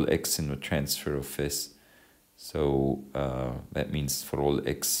for all x in the transfer of S, so that means for all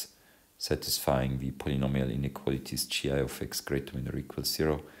x satisfying the polynomial inequalities gi of x greater than or equals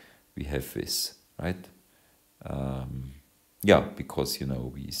 0, we have this, right? Yeah, because,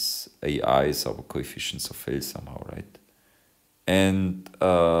 these AIs are the coefficients of L somehow, right? And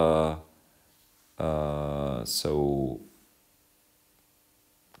so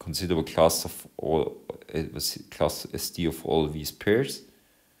consider a class of all, class SD of all these pairs,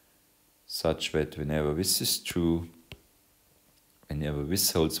 such that whenever this is true, whenever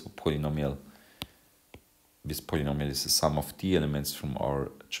this holds a polynomial, this polynomial is the sum of D elements from R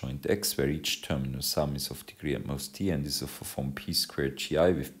joint X, where each term in the sum is of degree at most D, and is of a form P squared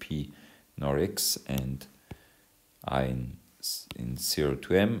Gi with P in Rx and I in 0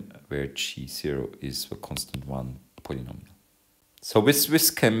 to M, where G0 is the constant 1 polynomial. So this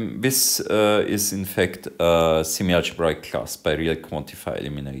is in fact a semi-algebraic class by real quantifier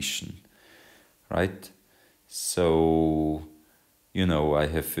elimination, right? So, I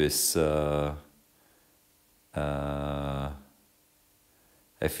have this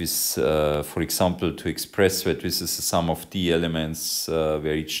for example, to express that this is a sum of D elements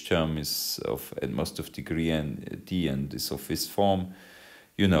where each term is of at most of degree and D and is of this form,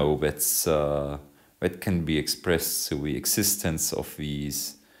 that can be expressed through the existence of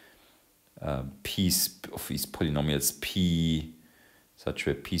these these polynomials P, such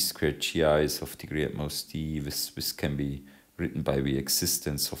that P squared Gi is of degree at most D. This can be written by the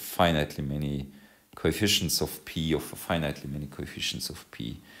existence of finitely many coefficients of P, of finitely many coefficients of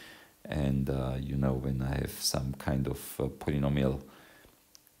P. And, when I have some kind of polynomial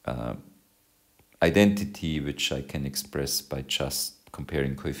identity, which I can express by just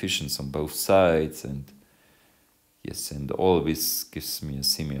comparing coefficients on both sides, and yes, and all this gives me a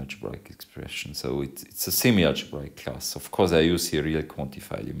semi-algebraic expression. So it's a semi-algebraic class. Of course, I use here real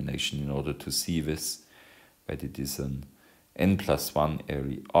quantifier elimination in order to see this, but it is an n+1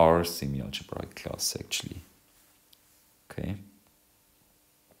 area R semi-algebraic class, actually. Okay.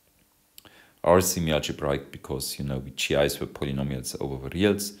 R semi-algebraic because, we GIs were polynomials over the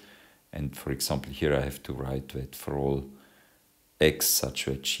reals. And for example, here I have to write that for all x such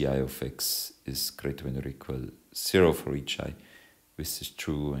that gi of x is greater than or equal 0 for each I. This is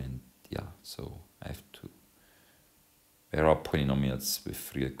true, and yeah, so I have to. There are polynomials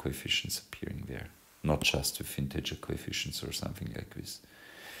with real coefficients appearing there, not just with integer coefficients or something like this.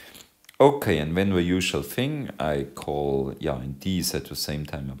 Okay, and then the usual thing I call, in D is at the same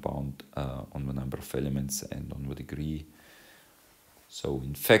time a bound on the number of elements and on the degree. So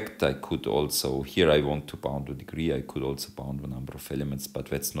in fact, I could also, here I want to bound the degree, I could also bound the number of elements, but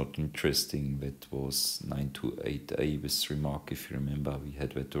that's not interesting. That was 928a, this remark, if you remember, we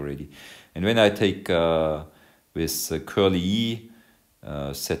had that already. And when I take this curly E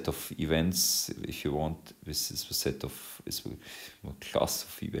set of events, if you want, this is the set of, is the class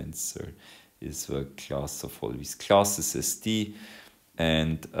of events, or is the class of all these classes SD.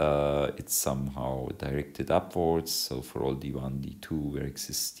 And it's somehow directed upwards. So for all D1, D2, where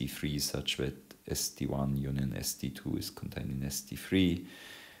exists D3 such that SD1 union SD2 is contained in SD3.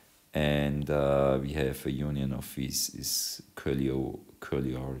 And we have a union of these is curly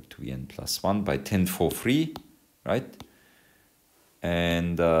R to the n+1 by 1043, right?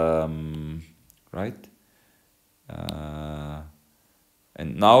 And right.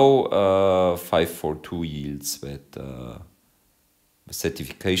 And now 542 yields that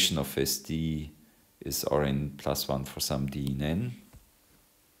certification of SD is Rn plus 1 for some d in n.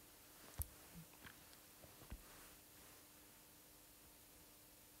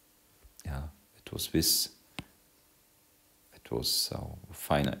 Yeah, it was this. It was our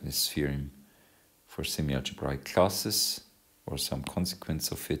finiteness theorem for semi-algebraic classes, or some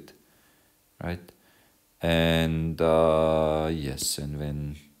consequence of it, right? And yes, and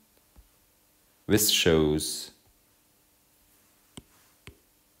when this shows,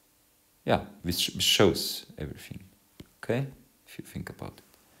 yeah, this shows everything, okay, if you think about it.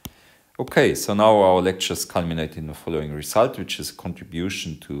 Okay, so now our lectures culminate in the following result, which is a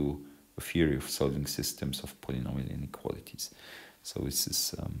contribution to the theory of solving systems of polynomial inequalities. So this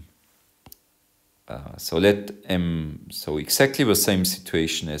is so let M, so exactly the same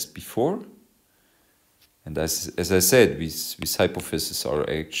situation as before. And as I said, these hypotheses are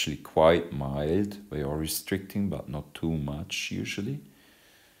actually quite mild. They are restricting, but not too much usually.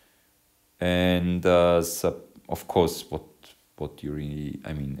 And so of course, what you really,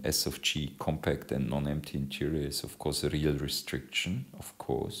 I mean, S of G compact and non-empty interior is of course a real restriction, of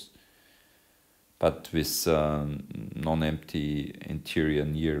course. But with non-empty interior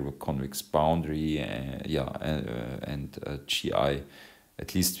near the convex boundary, and GI,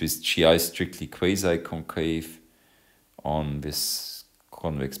 at least with GI strictly quasi-concave on this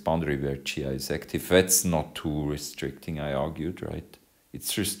convex boundary where GI is active, that's not too restricting, I argued, right?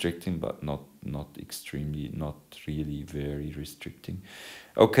 It's restricting, but not extremely, not really very restricting.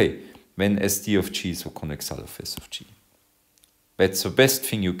 Okay, when SD of G is the convex hull of S of G. That's the best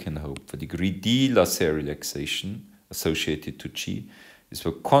thing you can hope. The degree D Lassere relaxation associated to G is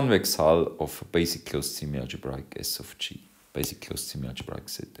the convex hull of a basic closed semi-algebraic S of G. Basic closed semi-algebraic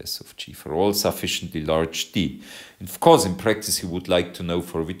set S of G for all sufficiently large D. And of course, in practice, you would like to know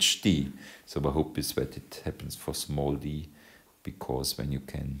for which D. So the hope is that it happens for small d, because when you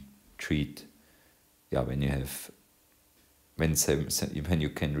can treat, yeah, when you have, when you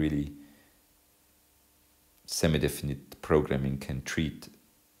can really, semi-definite programming can treat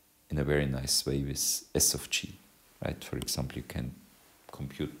in a very nice way with S of G, right? For example, you can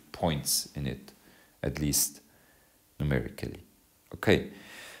compute points in it, at least numerically. Okay.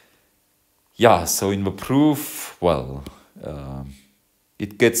 Yeah, so in the proof, well,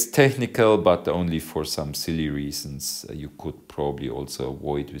 it gets technical, but only for some silly reasons. You could probably also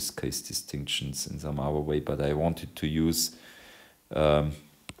avoid with case distinctions in some other way, but I wanted to use, the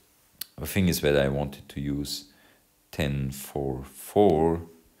thing is that I wanted to use 10.4.4,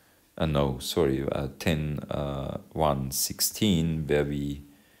 10.1.16, where we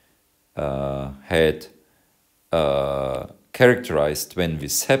had characterized when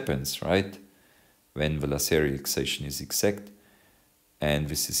this happens, right? When the Lassere relaxation is exact. And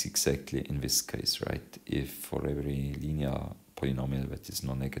this is exactly in this case, right? If for every linear polynomial that is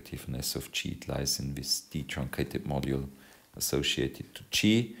non-negative in S of G, it lies in this D-truncated module associated to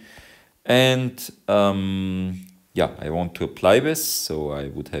G. And yeah, I want to apply this, so I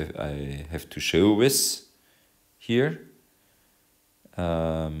have to show this here.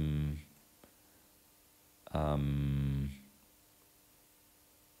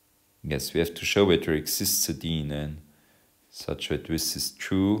 Yes, we have to show that there exists a D in N such that this is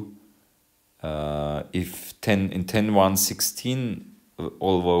true. If in 10.1.16,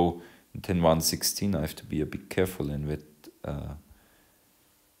 although in 10.1.16 I have to be a bit careful, and that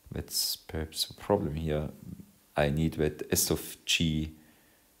that's perhaps a problem here. I need that S of G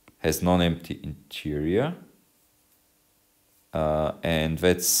has non-empty interior, and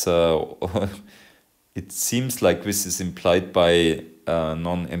that's it seems like this is implied by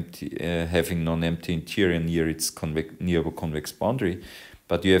non-empty having non-empty interior near its near the convex boundary,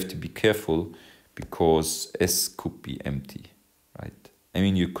 but you have to be careful because S could be empty, right? I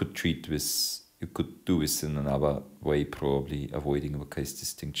mean, you could treat this, you could do this in another way, probably avoiding the case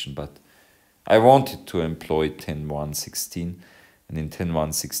distinction, but I wanted to employ 10.1.16, and in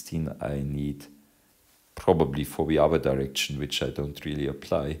 10.1.16 I need, probably for the other direction, which I don't really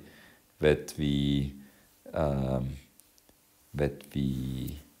apply, that the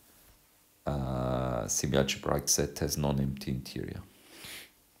semi-algebraic set has non-empty interior.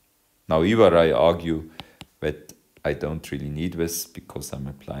 Now either I argue that I don't really need this because I'm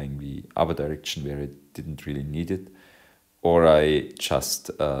applying the other direction where I didn't really need it, or I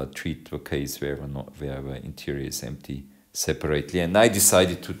just treat the case where the interior is empty separately. And I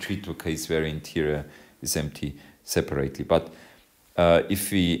decided to treat the case where interior is empty separately. But if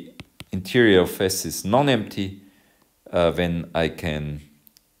the interior of S is non-empty, then I can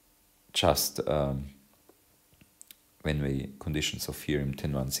just, when the conditions of theorem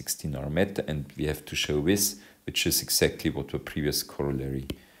 10.1.16 are met, and we have to show this, which is exactly what the previous corollary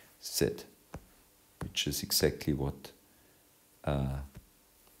said, which is exactly what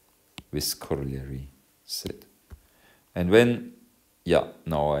this corollary said. And when, yeah,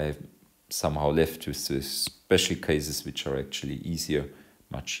 now I have somehow left with the special cases which are actually easier,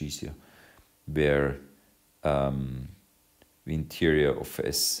 much easier, where the interior of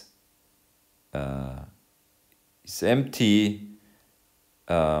S is empty.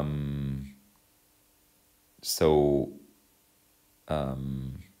 So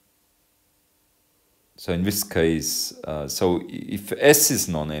in this case, so if S is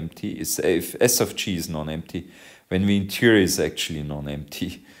non-empty, if S of G is non-empty, then the interior is actually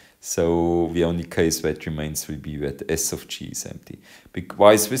non-empty. So the only case that remains will be that S of G is empty.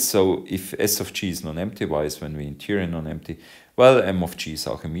 Why is this? So if S of G is non-empty, why is when the interior non-empty? Well, M of G is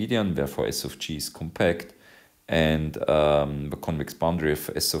Archimedean, therefore S of G is compact, and the convex boundary of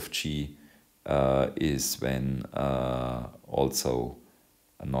S of G is then also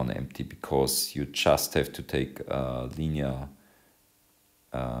non-empty, because you just have to take a linear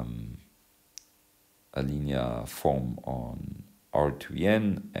form on R to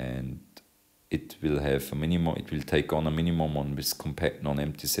n, and it will have a minimum. It will take on a minimum on this compact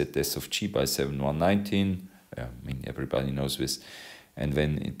non-empty set S of G by 7,119. I mean, everybody knows this. And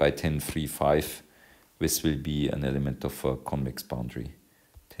then by 1035, this will be an element of a convex boundary.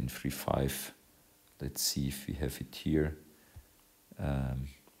 1035. Let's see if we have it here.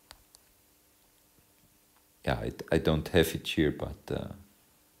 Yeah, I don't have it here, but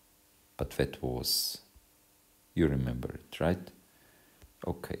that was, you remember it, right?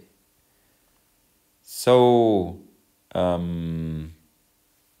 Okay. So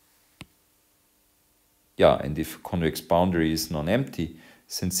yeah, and if a convex boundary is non-empty,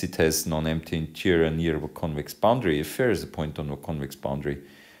 since it has non-empty interior near the convex boundary, if there is a point on the convex boundary,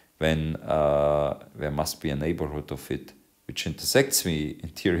 then there must be a neighborhood of it which intersects the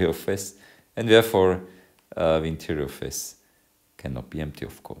interior of S, and therefore the interior of S cannot be empty,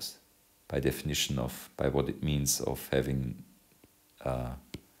 of course, by definition by what it means of having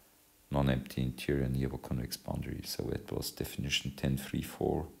non-empty interior near the convex boundary. So that was definition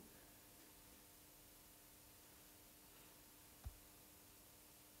 1034.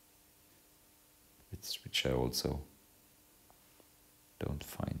 Which I also don't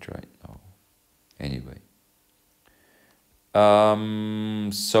find right now. Anyway.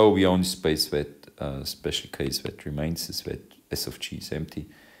 So the only space that special case that remains is that S of G is empty.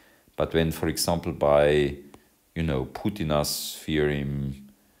 But when, for example, by Putina's theorem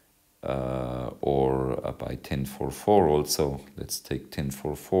or by 1044 also, let's take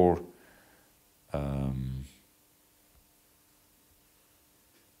 1044.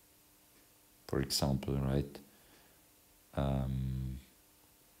 For example, right?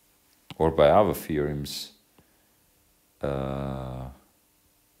 Or by other theorems,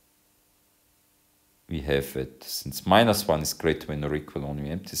 we have that since -1 is greater than or equal on the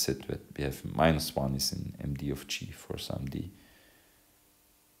empty set, that we have -1 is in MD of G for some D.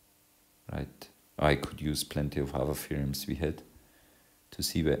 Right? I could use plenty of other theorems we had to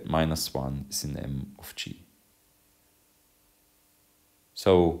see that -1 is in M of G.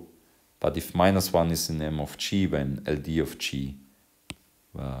 So, but if -1 is in M of G, then LD of G,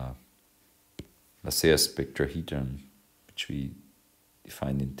 Lasserre spectrahedron, which we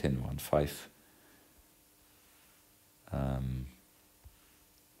defined in 1015,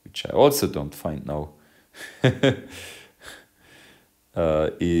 which I also don't find now,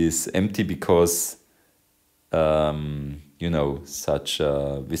 is empty because,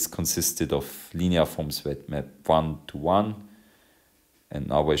 this consisted of linear forms that map 1 to 1, and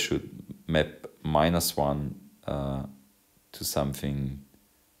now I should map -1 to something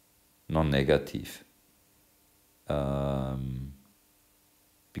non-negative,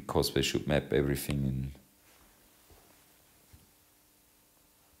 because we should map everything in.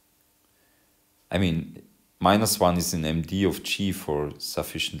 I mean, -1 is in MD of G for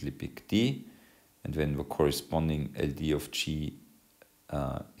sufficiently big D, and then the corresponding LD of G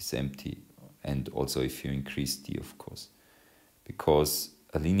is empty, and also if you increase D, of course, because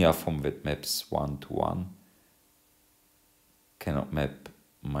a linear form that maps 1 to 1 cannot map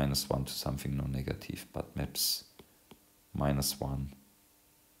 -1 to something non-negative, but maps -1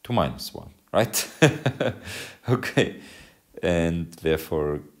 to -1, right? Okay, and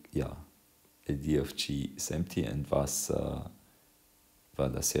therefore, yeah, LD of G is empty, and thus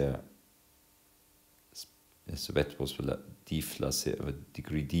Lasserre, so that was the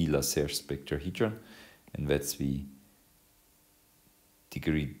degree D Lasserre spectrahedron, and that's the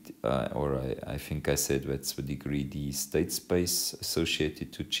degree, or I think I said that's the degree D state space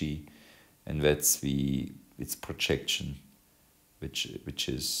associated to G, and that's the its projection, which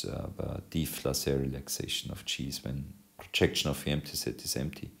is the D Flaser relaxation of G is when projection of the empty set is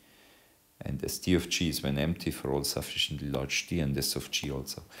empty. And S D of G is when empty for all sufficiently large D, and S of G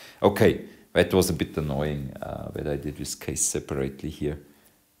also. Okay, that was a bit annoying that I did this case separately here.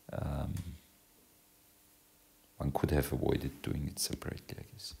 One could have avoided doing it separately, I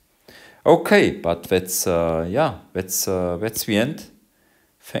guess. Okay, but that's that's the end.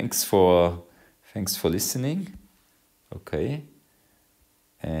 Thanks for listening. Okay,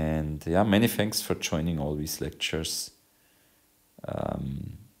 and yeah, many thanks for joining all these lectures.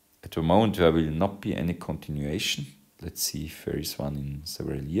 At the moment, there will not be any continuation. Let's see if there is one in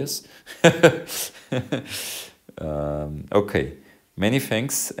several years. Okay, many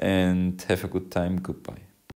thanks and have a good time. Goodbye.